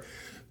Stonebriar,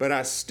 but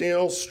I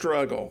still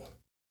struggle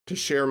to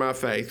share my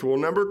faith. Well,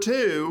 number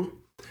two,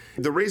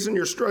 the reason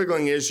you're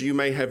struggling is you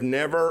may have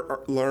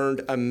never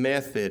learned a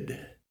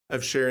method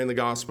of sharing the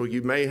gospel.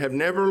 You may have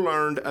never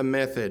learned a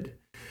method.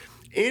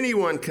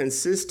 Anyone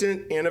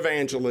consistent in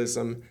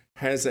evangelism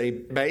has a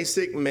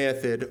basic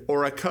method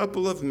or a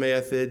couple of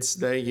methods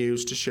they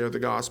use to share the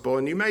gospel.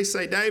 And you may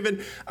say,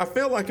 David, I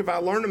feel like if I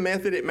learn a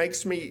method, it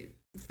makes me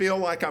feel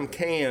like I'm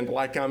canned,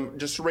 like I'm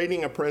just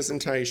reading a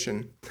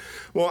presentation.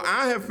 Well,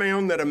 I have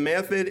found that a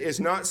method is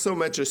not so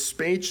much a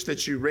speech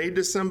that you read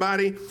to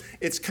somebody,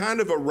 it's kind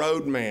of a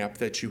roadmap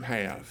that you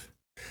have.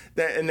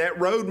 And that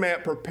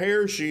roadmap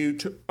prepares you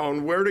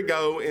on where to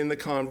go in the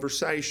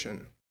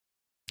conversation.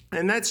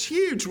 And that's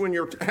huge when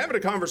you're having a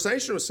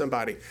conversation with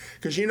somebody,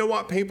 because you know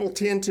what people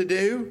tend to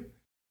do?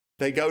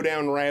 They go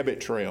down rabbit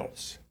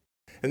trails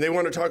and they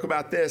want to talk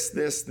about this.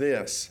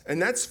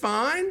 And that's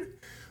fine,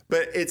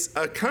 but it's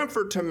a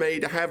comfort to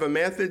me to have a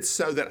method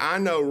so that I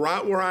know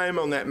right where I am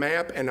on that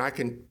map and I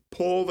can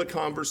pull the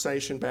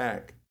conversation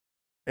back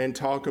and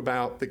talk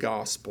about the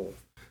gospel.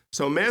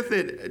 So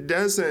method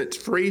doesn't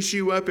freeze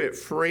you up, it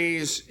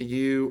frees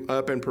you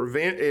up and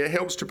it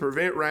helps to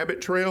prevent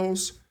rabbit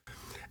trails.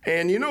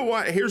 And you know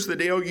what? Here's the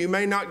deal. You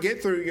may not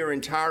get through your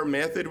entire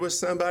method with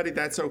somebody.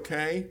 That's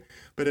okay.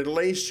 But at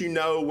least you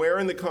know where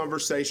in the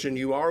conversation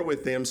you are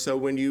with them. So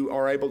when you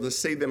are able to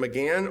see them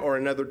again or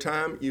another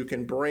time, you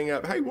can bring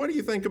up, hey, what do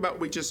you think about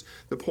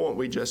the point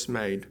we just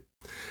made?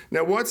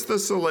 Now, what's the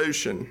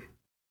solution?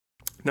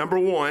 Number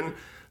one,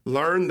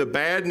 learn the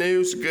bad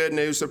news, good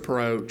news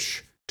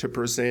approach to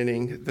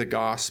presenting the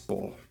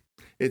gospel.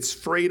 It's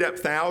freed up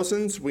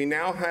thousands. We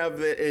now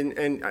have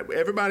and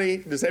everybody,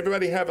 does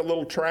everybody have a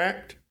little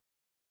tract?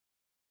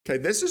 Okay,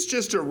 this is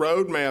just a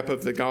roadmap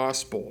of the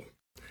gospel.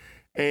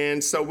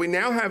 And so we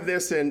now have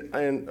this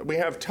and we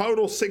have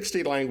total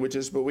 60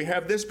 languages, but we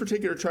have this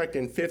particular tract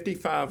in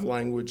 55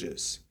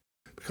 languages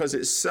because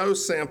it's so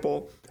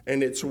simple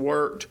and it's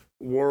worked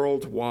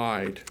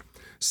worldwide.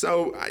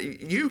 So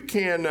you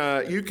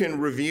can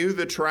review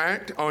the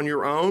tract on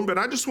your own, but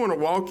I just want to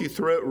walk you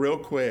through it real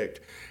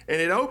quick. And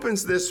it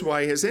opens this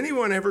way. Has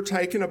anyone ever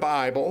taken a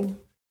Bible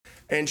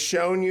and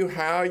shown you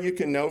how you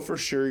can know for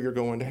sure you're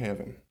going to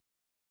heaven?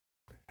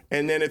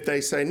 And then if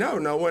they say,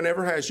 no one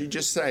ever has, you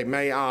just say,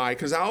 may I?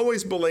 Because I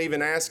always believe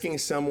in asking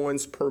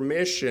someone's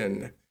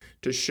permission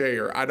to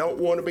share. I don't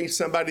want to be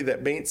somebody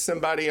that beats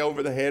somebody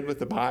over the head with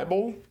the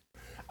Bible.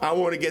 I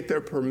want to get their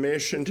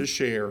permission to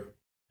share.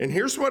 And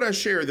here's what I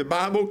share. The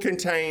Bible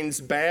contains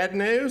bad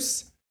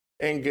news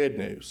and good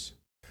news.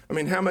 I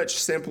mean, how much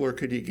simpler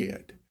could you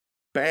get?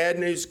 Bad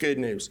news, good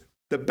news.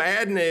 The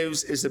bad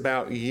news is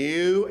about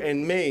you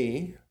and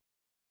me.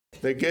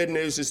 The good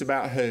news is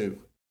about who?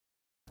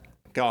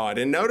 God.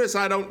 And notice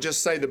I don't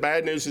just say the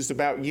bad news is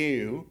about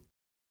you.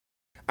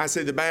 I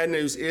say the bad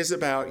news is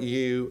about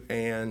you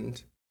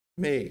and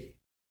me.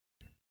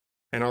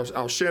 And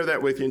I'll share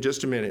that with you in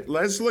just a minute.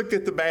 Let's look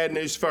at the bad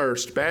news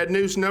first. Bad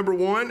news number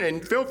one,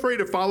 and feel free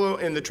to follow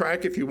in the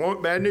track if you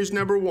want. Bad news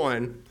number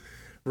one,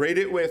 read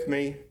it with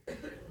me.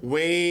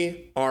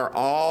 We are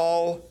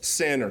all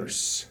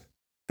sinners.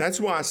 That's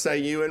why I say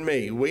you and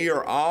me. We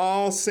are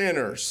all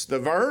sinners. The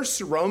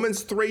verse,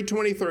 Romans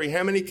 3:23,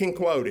 how many can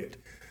quote it?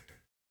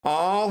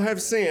 All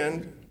have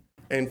sinned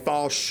and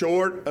fall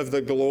short of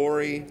the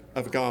glory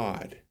of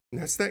God.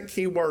 And that's that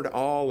key word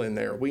all in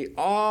there. We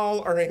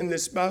all are in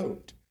this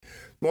boat.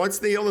 What's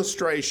the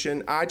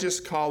illustration? I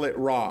just call it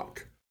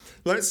rock.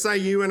 Let's say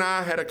you and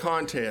I had a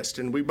contest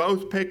and we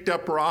both picked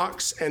up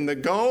rocks, and the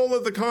goal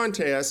of the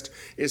contest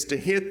is to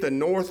hit the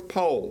North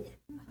Pole.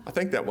 I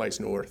think that way's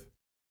north.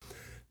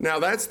 Now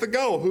that's the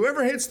goal.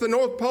 Whoever hits the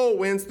North Pole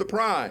wins the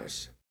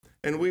prize.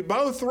 And we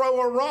both throw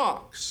our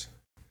rocks.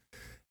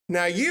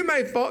 Now you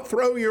may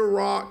throw your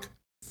rock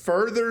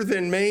further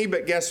than me,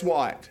 but guess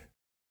what?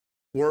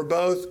 We're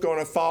both going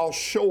to fall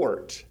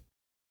short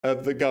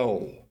of the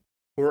goal.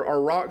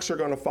 Our rocks are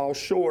going to fall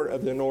short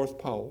of the North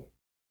Pole.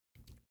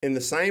 In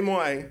the same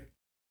way,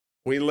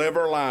 we live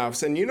our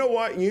lives. And you know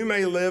what? You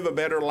may live a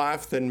better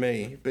life than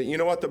me. But you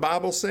know what the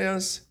Bible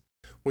says?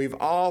 We've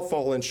all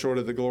fallen short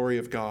of the glory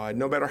of God.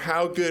 No matter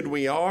how good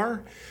we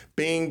are,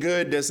 being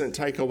good doesn't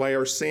take away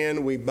our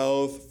sin. We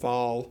both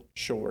fall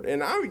short.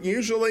 And I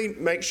usually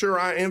make sure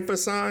I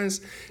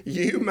emphasize,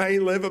 you may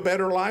live a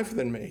better life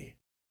than me.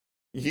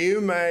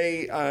 You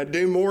may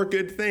do more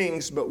good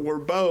things, but we're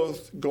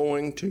both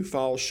going to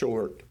fall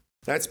short.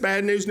 That's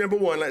bad news number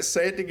one. Let's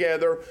say it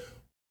together.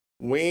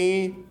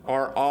 We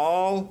are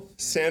all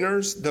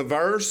sinners. The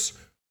verse,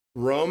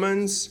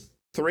 Romans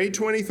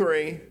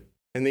 3:23,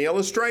 and the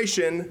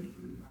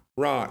illustration,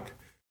 rock.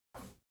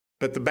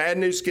 But the bad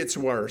news gets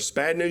worse.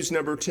 Bad news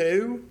number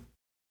two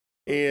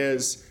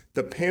is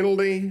the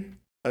penalty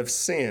of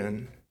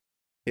sin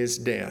is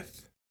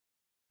death.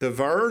 The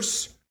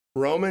verse,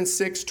 Romans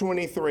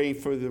 6:23,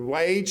 for the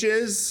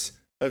wages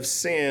of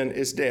sin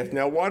is death.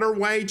 Now, what are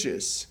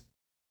wages?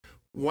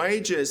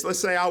 Wages, let's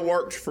say I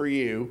worked for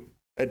you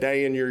a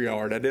day in your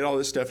yard. I did all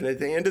this stuff, and at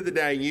the end of the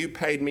day, you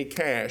paid me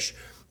cash.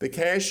 The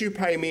cash you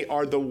pay me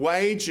are the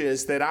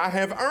wages that I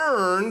have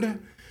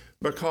earned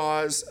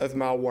because of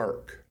my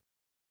work.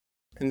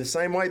 In the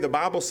same way, the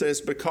Bible says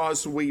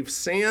because we've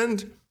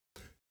sinned,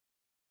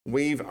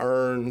 we've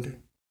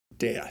earned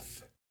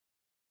death.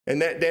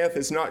 And that death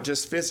is not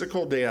just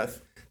physical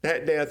death.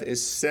 That death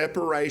is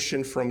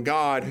separation from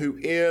God, who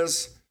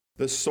is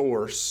the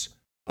source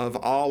of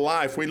all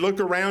life. We look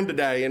around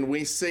today and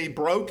we see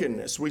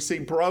brokenness. We see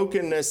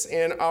brokenness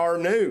in our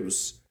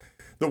news.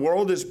 The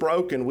world is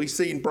broken. We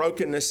see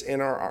brokenness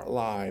in our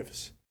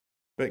lives.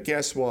 But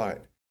guess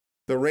what?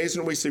 The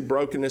reason we see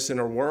brokenness in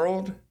our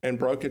world and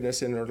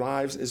brokenness in our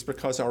lives is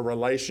because our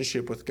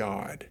relationship with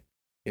God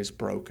is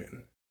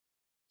broken.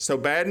 So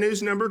bad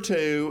news number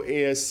two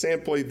is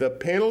simply the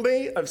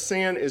penalty of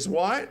sin is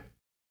what?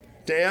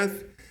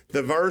 Death.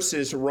 The verse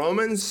is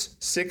Romans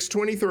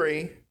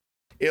 6:23.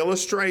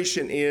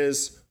 Illustration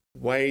is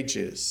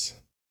wages.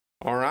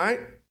 All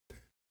right?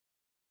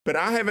 But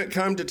I haven't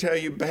come to tell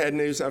you bad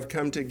news. I've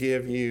come to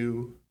give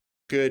you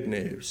good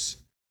news.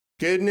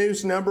 Good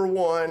news number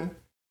one,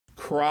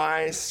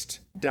 Christ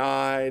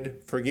died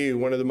for you.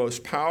 One of the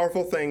most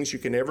powerful things you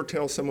can ever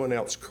tell someone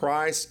else.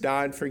 Christ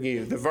died for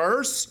you. The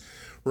verse,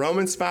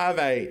 Romans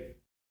 5:8.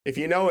 If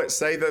you know it,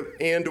 say the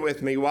end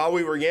with me. While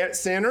we were yet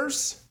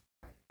sinners,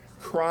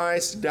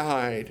 Christ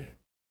died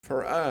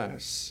for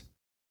us.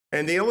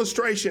 And the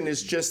illustration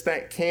is just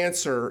that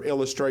cancer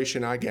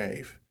illustration I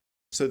gave.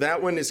 So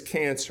that one is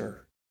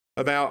cancer.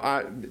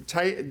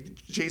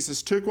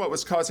 Jesus took what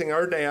was causing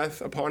our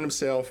death upon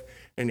himself,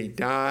 and he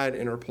died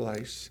in our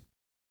place.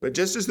 But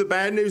just as the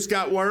bad news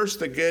got worse,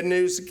 the good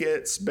news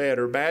gets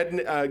better.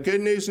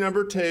 Good news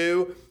number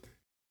two,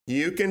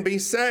 you can be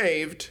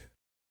saved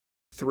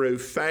through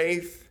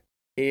faith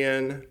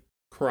in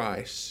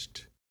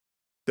Christ.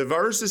 The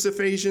verse is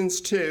Ephesians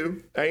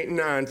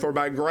 2:8-9. For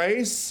by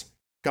grace,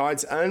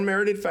 God's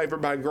unmerited favor,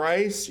 by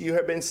grace you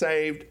have been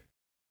saved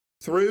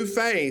through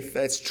faith.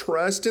 That's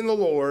trust in the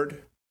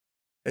Lord.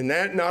 And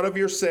that not of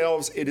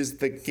yourselves, it is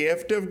the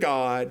gift of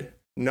God,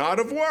 not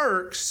of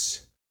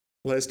works,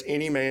 lest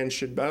any man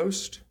should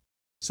boast.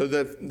 So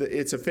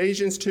it's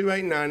Ephesians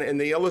 2:8-9, and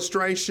the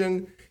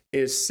illustration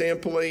is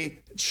simply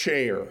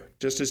chair.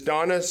 Just as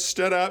Donna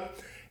stood up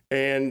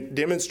and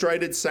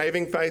demonstrated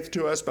saving faith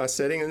to us by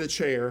sitting in the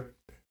chair,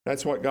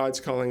 that's what God's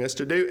calling us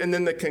to do. And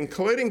then the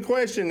concluding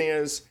question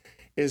is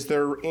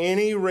there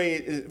any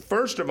reason?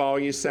 First of all,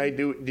 you say,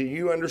 do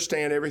you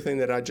understand everything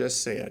that I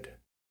just said?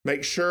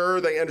 Make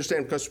sure they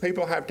understand, because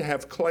people have to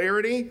have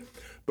clarity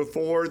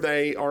before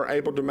they are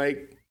able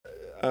to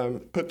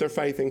put their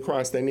faith in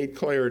Christ. They need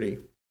clarity.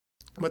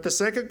 But the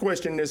second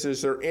question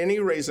is there any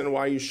reason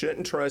why you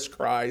shouldn't trust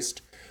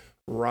Christ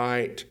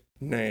right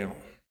now?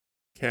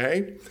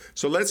 Okay,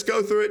 so let's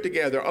go through it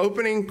together.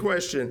 Opening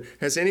question,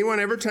 has anyone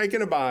ever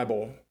taken a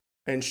Bible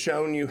and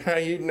shown you how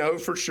you know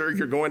for sure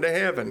you're going to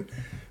heaven?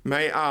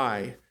 May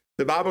I?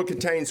 The Bible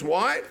contains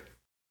what?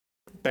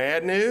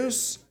 Bad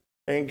news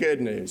and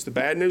good news. The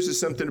bad news is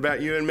something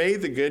about you and me.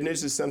 The good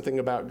news is something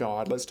about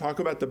God. Let's talk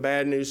about the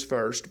bad news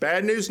first.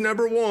 Bad news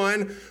number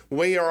one,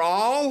 we are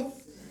all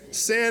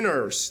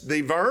sinners.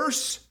 The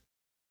verse,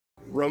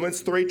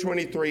 Romans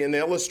 3:23, and the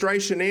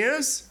illustration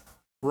is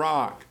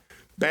rock.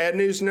 Bad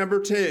news number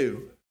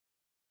two,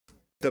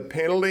 the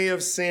penalty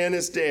of sin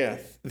is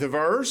death. The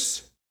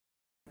verse,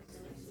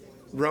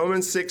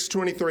 Romans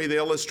 6:23, the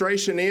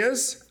illustration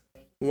is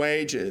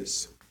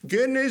wages.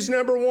 Good news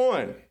number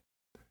one,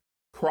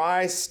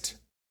 Christ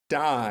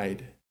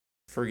died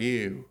for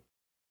you.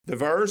 The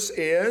verse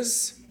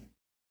is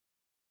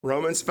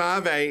Romans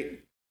 5:8.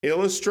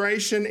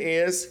 Illustration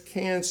is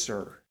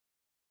cancer.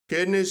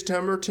 Good news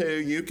number two,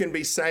 you can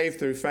be saved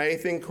through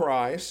faith in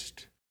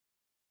Christ.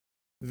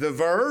 The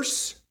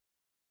verse,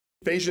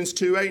 Ephesians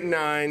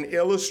 2:8-9,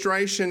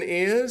 illustration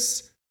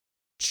is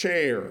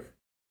chair.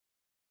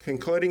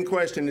 Concluding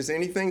question, is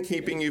anything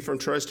keeping you from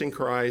trusting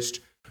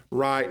Christ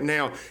right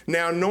now?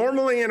 Now,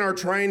 normally in our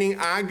training,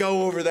 I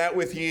go over that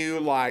with you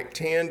like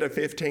 10 to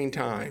 15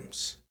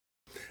 times.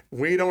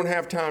 We don't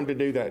have time to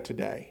do that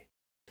today.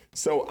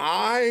 So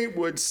I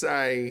would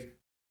say,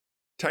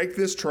 take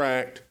this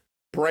tract,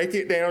 break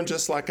it down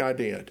just like I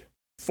did.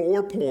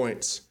 4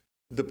 points.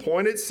 The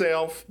point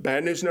itself,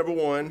 bad news number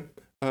 1,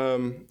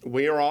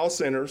 we are all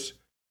sinners.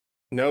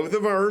 Know the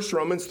verse,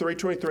 Romans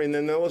 3:23, and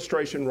then the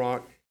illustration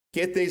rock.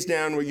 Get these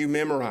down where you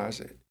memorize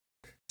it.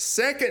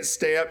 Second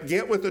step,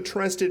 get with a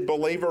trusted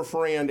believer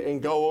friend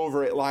and go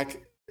over it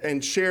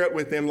and share it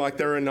with them like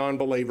they're a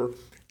non-believer.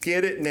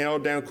 Get it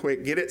nailed down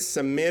quick. Get it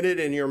cemented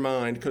in your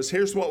mind, because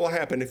here's what will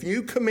happen. If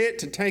you commit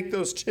to take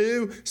those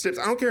 2 steps,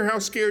 I don't care how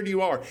scared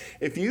you are,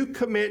 if you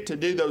commit to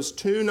do those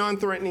 2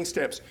 non-threatening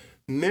steps,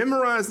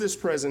 memorize this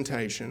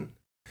presentation,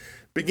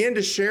 begin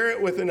to share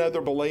it with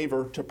another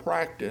believer to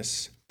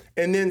practice,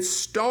 and then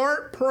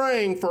start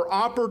praying for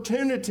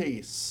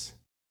opportunities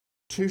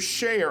to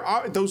share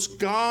those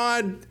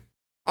God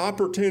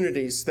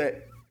opportunities,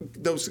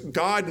 those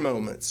God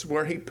moments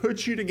where He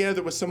puts you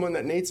together with someone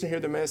that needs to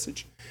hear the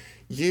message.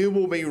 You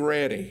will be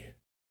ready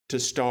to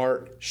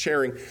start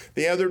sharing.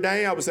 The other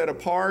day I was at a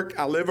park.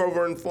 I live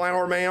over in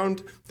Flower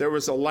Mound. There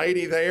was a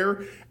lady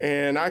there,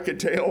 and I could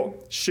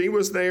tell she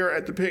was there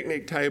at the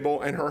picnic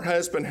table, and her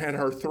husband had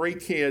her 3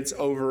 kids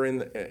over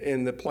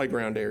in the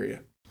playground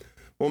area.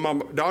 Well, my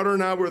daughter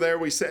and I were there.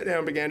 We sat down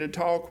and began to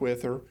talk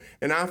with her,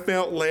 and I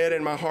felt led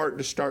in my heart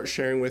to start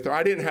sharing with her.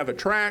 I didn't have a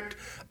tract.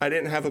 I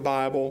didn't have a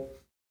Bible,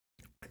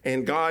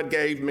 and God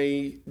gave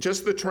me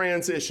just the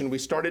transition. We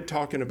started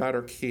talking about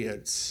her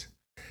kids,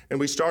 and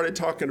we started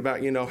talking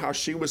about, how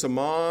she was a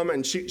mom,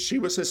 and she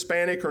was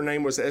Hispanic. Her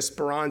name was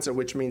Esperanza,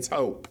 which means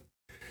hope.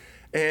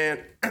 And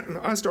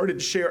I started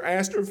to share,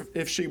 asked her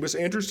if she was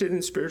interested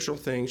in spiritual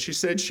things. She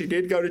said she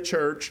did go to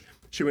church.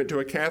 She went to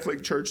a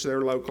Catholic church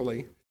there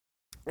locally.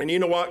 And you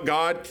know what?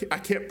 I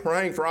kept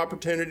praying for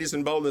opportunities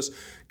and boldness.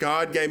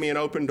 God gave me an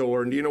open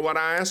door. And do you know what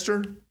I asked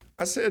her?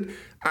 I said,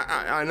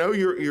 I know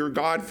you're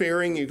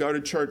God-fearing, you go to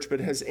church, but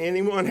has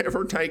anyone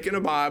ever taken a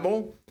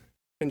Bible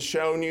and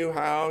shown you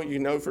how you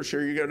know for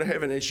sure you go to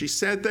heaven? And she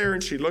sat there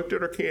and she looked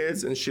at her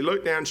kids, and she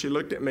looked down, she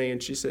looked at me,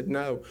 and she said,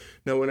 no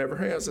one ever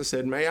has. I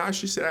said, may I?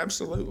 She said,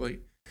 absolutely.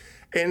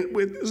 And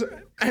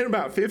in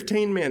about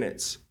 15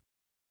 minutes,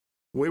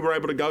 we were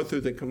able to go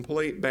through the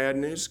complete bad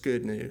news,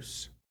 good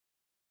news.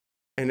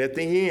 And at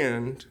the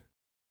end,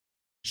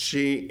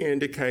 she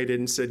indicated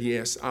and said,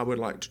 yes, I would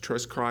like to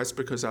trust Christ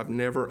because I've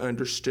never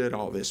understood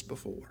all this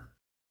before.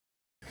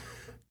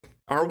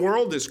 Our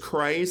world is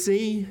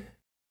crazy,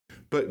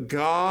 but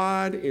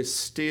God is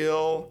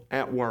still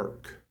at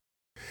work.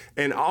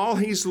 And all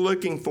He's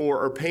looking for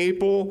are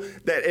people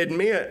that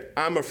admit,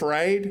 I'm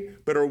afraid,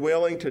 but are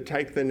willing to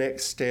take the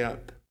next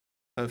step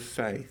of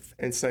faith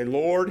and say,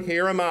 Lord,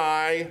 here am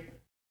I,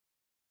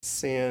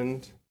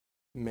 send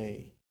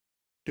me.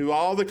 Do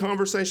all the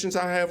conversations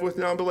I have with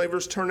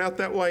non-believers turn out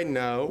that way?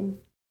 No.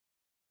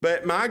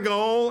 But my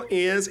goal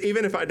is,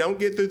 even if I don't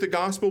get through the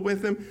gospel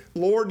with them,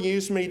 Lord,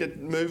 use me to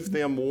move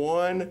them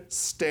one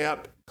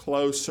step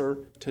closer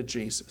to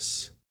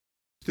Jesus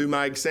through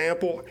my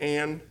example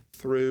and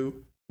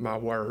through my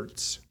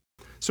words.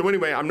 So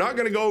anyway, I'm not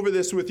going to go over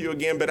this with you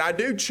again, but I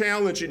do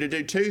challenge you to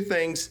do 2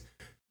 things.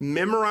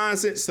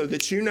 Memorize it so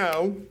that you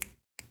know,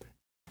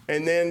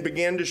 and then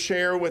begin to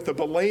share with a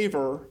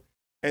believer,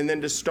 and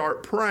then to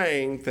start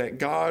praying that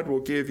God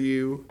will give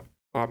you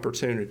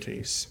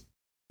opportunities.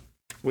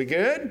 We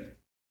good?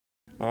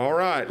 All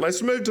right,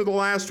 let's move to the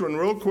last one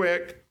real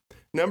quick.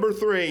 Number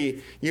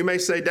 3, you may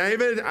say,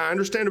 David, I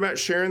understand about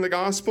sharing the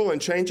gospel and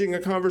changing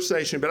a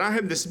conversation, but I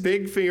have this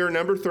big fear.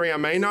 Number 3, I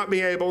may not be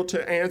able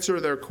to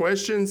answer their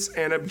questions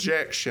and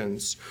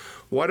objections.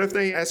 What if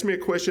they ask me a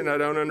question I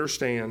don't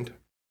understand?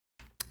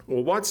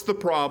 Well, what's the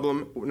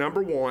problem?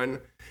 Number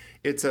 1,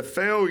 it's a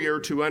failure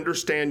to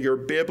understand your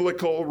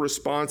biblical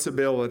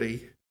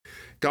responsibility.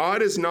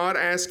 God is not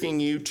asking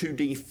you to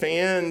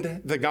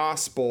defend the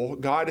gospel.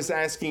 God is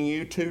asking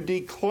you to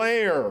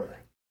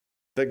declare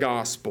the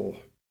gospel.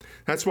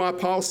 That's why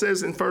Paul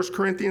says in 1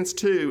 Corinthians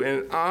 2,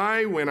 and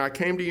I, when I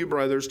came to you,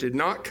 brothers, did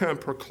not come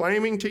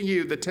proclaiming to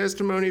you the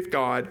testimony of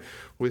God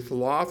with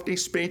lofty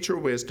speech or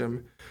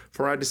wisdom,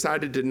 for I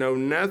decided to know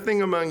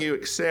nothing among you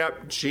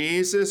except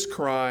Jesus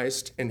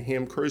Christ and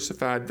Him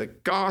crucified, the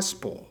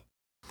gospel.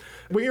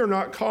 We are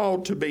not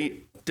called to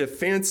be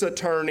defense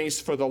attorneys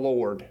for the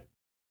Lord,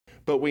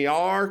 but we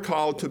are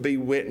called to be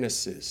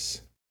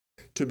witnesses,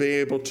 to be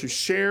able to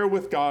share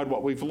with God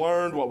what we've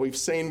learned, what we've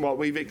seen, what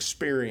we've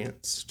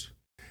experienced,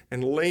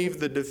 and leave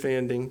the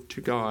defending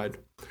to God.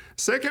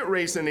 Second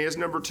reason is,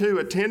 number 2,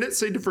 a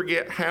tendency to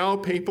forget how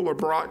people are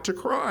brought to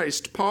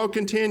Christ. Paul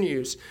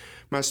continues,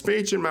 my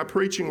speech and my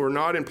preaching were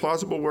not in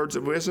plausible words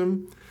of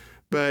wisdom,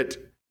 but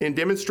in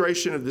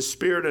demonstration of the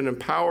Spirit and in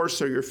power,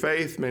 so your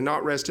faith may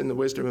not rest in the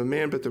wisdom of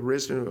men, but the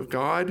wisdom of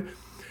God.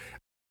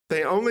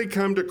 They only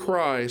come to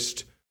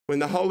Christ when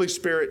the Holy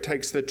Spirit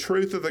takes the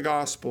truth of the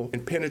gospel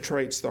and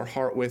penetrates their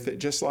heart with it,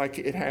 just like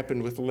it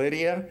happened with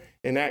Lydia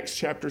in Acts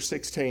chapter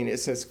 16. It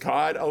says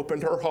God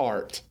opened her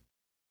heart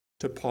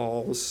to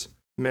Paul's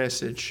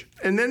message.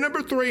 And then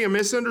number 3, a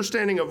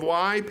misunderstanding of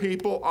why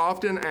people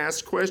often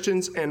ask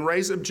questions and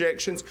raise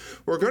objections.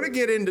 We're going to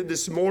get into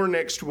this more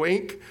next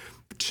week.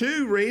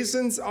 Two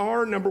reasons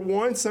are, number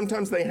one,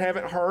 sometimes they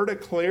haven't heard a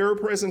clear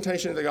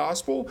presentation of the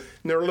gospel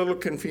and they're a little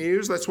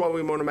confused. That's why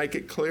we want to make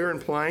it clear and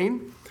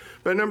plain.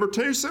 But number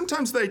two,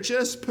 sometimes they're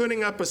just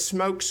putting up a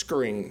smoke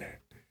screen.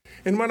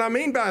 And what I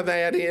mean by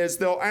that is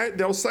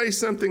they'll say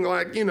something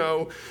like,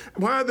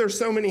 why are there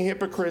so many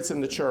hypocrites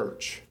in the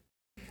church?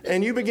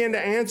 And you begin to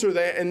answer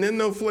that, and then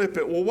they'll flip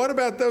it. Well, what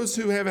about those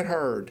who haven't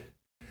heard?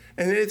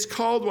 And it's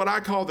called what I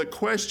call the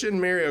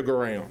question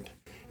merry-go-round.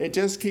 It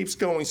just keeps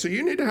going. So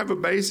you need to have a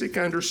basic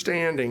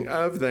understanding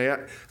of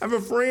that. I have a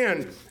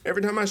friend,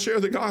 every time I share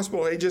the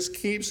gospel, he just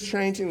keeps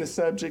changing the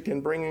subject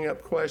and bringing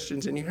up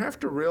questions. And you have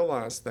to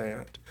realize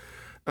that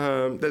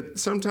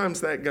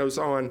sometimes that goes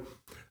on.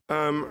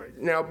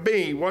 Now,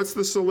 B, what's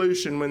the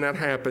solution when that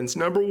happens?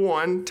 Number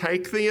one,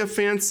 take the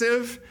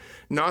offensive,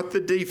 not the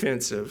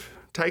defensive.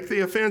 Take the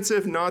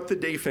offensive, not the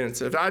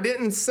defensive. I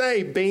didn't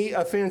say be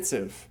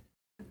offensive.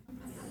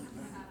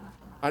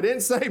 I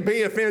didn't say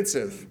be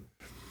offensive.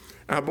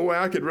 Boy,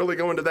 I could really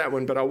go into that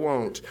one, but I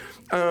won't.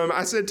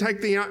 I said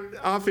take the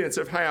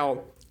offensive.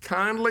 How?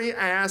 Kindly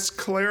ask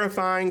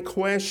clarifying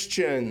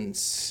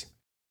questions.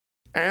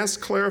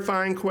 Ask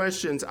clarifying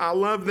questions. I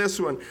love this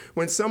one.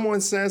 When someone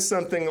says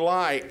something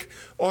like,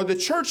 "Oh, the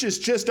church is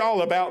just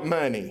all about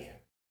money."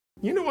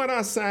 You know what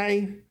I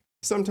say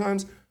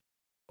sometimes?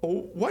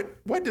 Oh,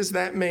 what does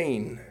that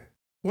mean?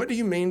 What do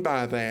you mean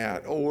by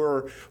that?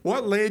 Or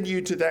what led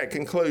you to that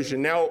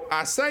conclusion? Now,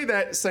 I say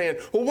that saying,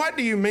 well, what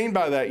do you mean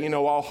by that?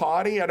 All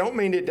haughty. I don't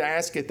mean it to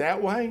ask it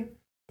that way.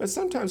 But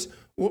sometimes,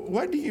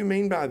 what do you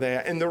mean by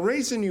that? And the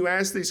reason you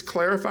ask these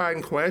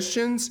clarifying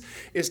questions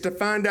is to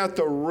find out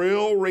the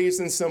real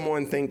reason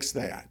someone thinks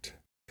that.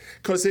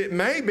 Because it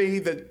may be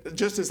that,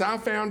 just as I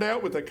found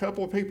out with a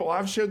couple of people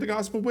I've shared the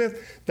gospel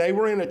with, they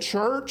were in a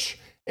church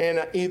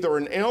and either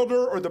an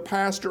elder or the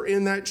pastor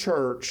in that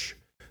church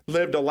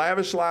lived a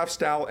lavish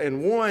lifestyle,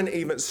 and one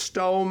even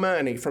stole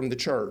money from the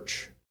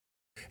church.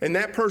 And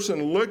that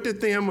person looked at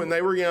them when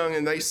they were young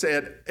and they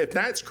said, if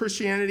that's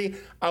Christianity,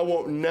 I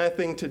want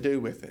nothing to do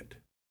with it.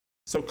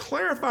 So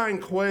clarifying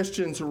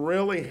questions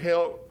really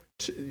help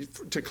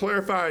to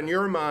clarify in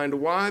your mind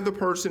why the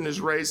person is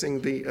raising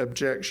the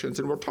objections.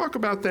 And we'll talk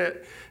about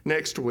that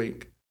next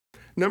week.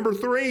 Number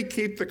 3,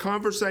 keep the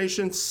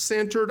conversation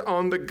centered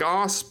on the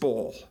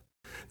gospel.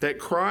 That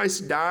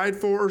Christ died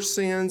for our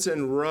sins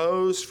and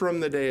rose from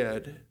the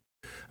dead.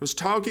 I was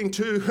talking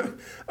to,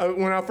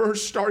 when I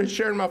first started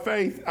sharing my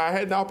faith, I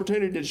had the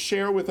opportunity to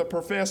share with a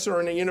professor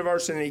in a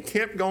university, and he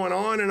kept going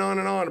on and on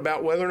and on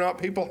about whether or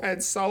not people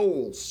had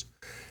souls.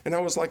 And I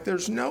was like,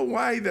 there's no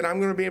way that I'm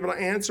going to be able to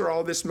answer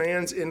all this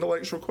man's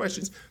intellectual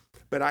questions.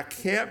 But I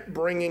kept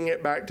bringing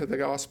it back to the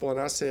gospel, and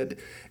I said,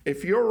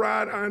 if you're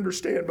right, I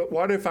understand, but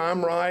what if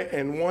I'm right,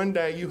 and one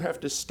day you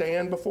have to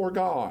stand before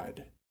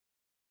God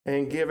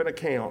and give an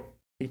account?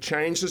 He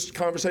changed this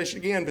conversation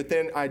again, but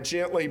then I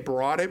gently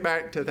brought it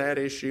back to that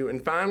issue.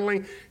 And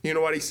finally, you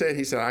know what he said?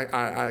 He said,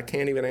 I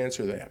can't even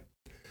answer that.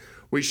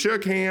 We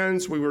shook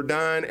hands, we were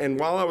done, and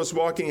while I was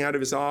walking out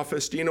of his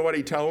office, do you know what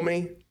he told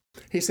me?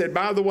 He said,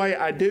 by the way,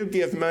 I do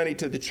give money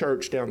to the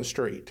church down the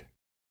street.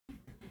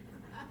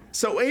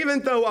 So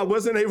even though I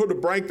wasn't able to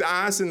break the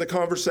ice in the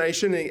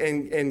conversation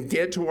and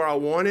get to where I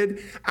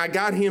wanted, I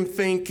got him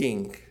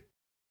thinking.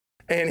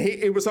 And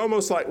it was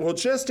almost like, well,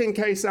 just in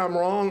case I'm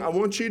wrong, I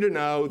want you to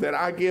know that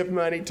I give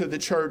money to the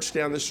church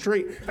down the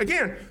street.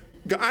 Again,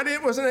 I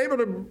wasn't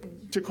able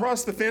to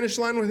cross the finish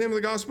line with him in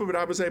the gospel, but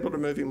I was able to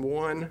move him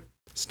one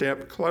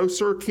step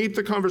closer. Keep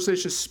the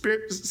conversation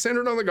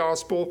centered on the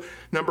gospel.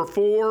 Number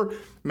 4,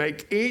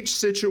 make each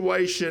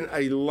situation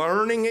a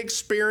learning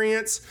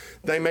experience.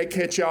 They may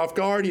catch you off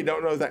guard. You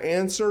don't know the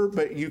answer,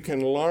 but you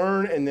can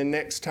learn, and the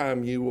next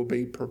time you will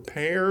be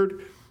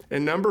prepared.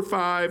 And number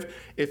 5,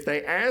 if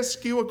they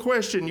ask you a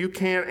question you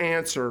can't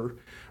answer,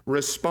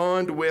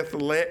 respond with,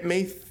 let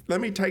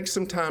me take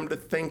some time to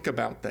think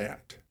about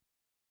that.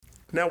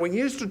 Now, we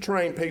used to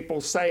train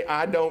people say,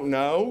 I don't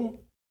know.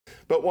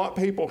 But what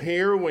people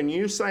hear when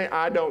you say,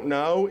 I don't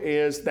know,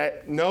 is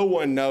that no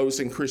one knows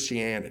in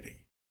Christianity.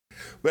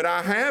 But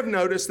I have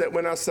noticed that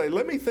when I say,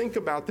 let me think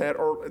about that,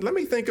 or let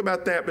me think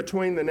about that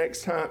between the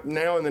next time,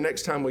 now and the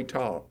next time we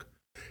talk.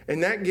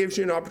 And that gives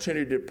you an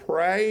opportunity to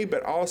pray,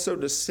 but also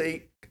to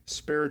seek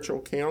spiritual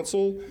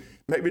counsel.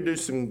 Maybe do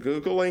some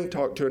Googling,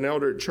 talk to an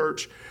elder at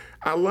church.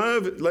 I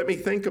love, let me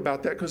think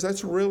about that, because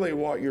that's really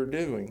what you're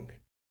doing,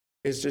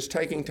 is just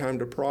taking time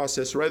to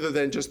process rather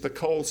than just the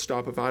cold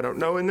stop of I don't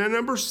know. And then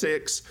number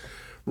 6,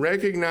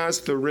 recognize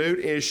the root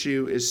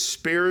issue is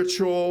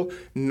spiritual,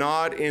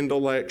 not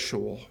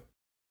intellectual.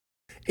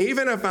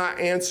 Even if I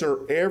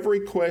answer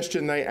every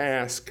question they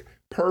ask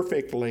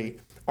perfectly,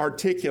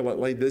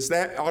 articulately, does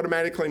that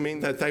automatically mean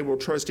that they will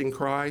trust in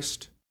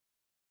Christ?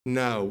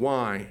 No.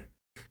 Why?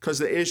 Because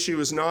the issue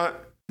is not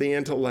the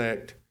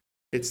intellect,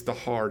 it's the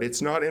heart.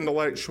 It's not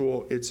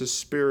intellectual, it's a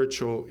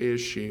spiritual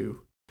issue.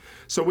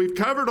 So we've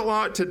covered a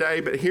lot today,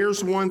 but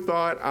here's one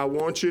thought I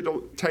want you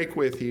to take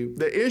with you.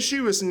 The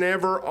issue is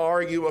never,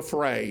 are you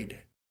afraid?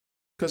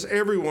 Because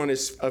everyone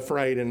is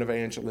afraid in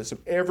evangelism.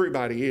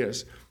 Everybody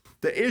is.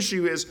 The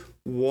issue is,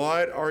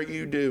 what are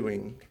you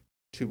doing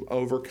to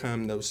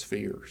overcome those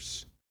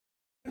fears?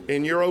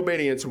 In your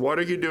obedience, what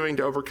are you doing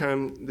to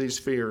overcome these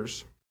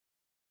fears?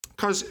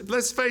 Because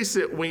let's face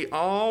it, we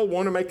all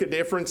want to make a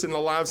difference in the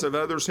lives of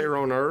others here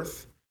on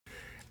earth.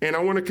 And I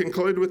want to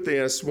conclude with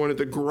this. One of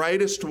the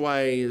greatest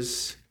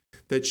ways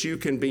that you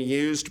can be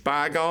used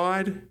by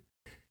God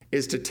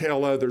is to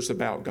tell others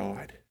about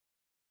God.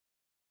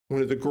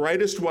 One of the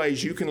greatest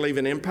ways you can leave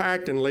an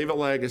impact and leave a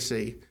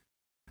legacy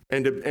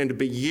and to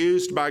be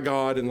used by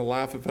God in the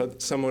life of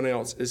someone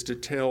else is to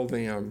tell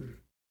them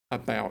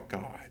about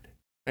God.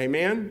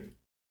 Amen?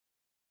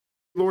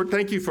 Lord,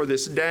 thank you for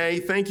this day.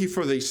 Thank you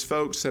for these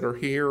folks that are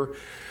here.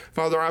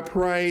 Father, I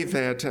pray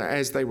that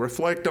as they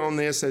reflect on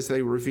this, as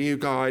they review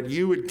God,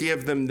 you would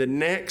give them the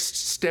next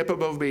step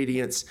of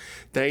obedience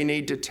they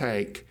need to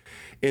take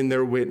in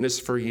their witness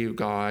for you,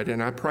 God.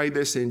 And I pray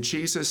this in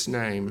Jesus'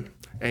 name.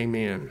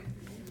 Amen.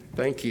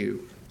 Thank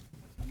you.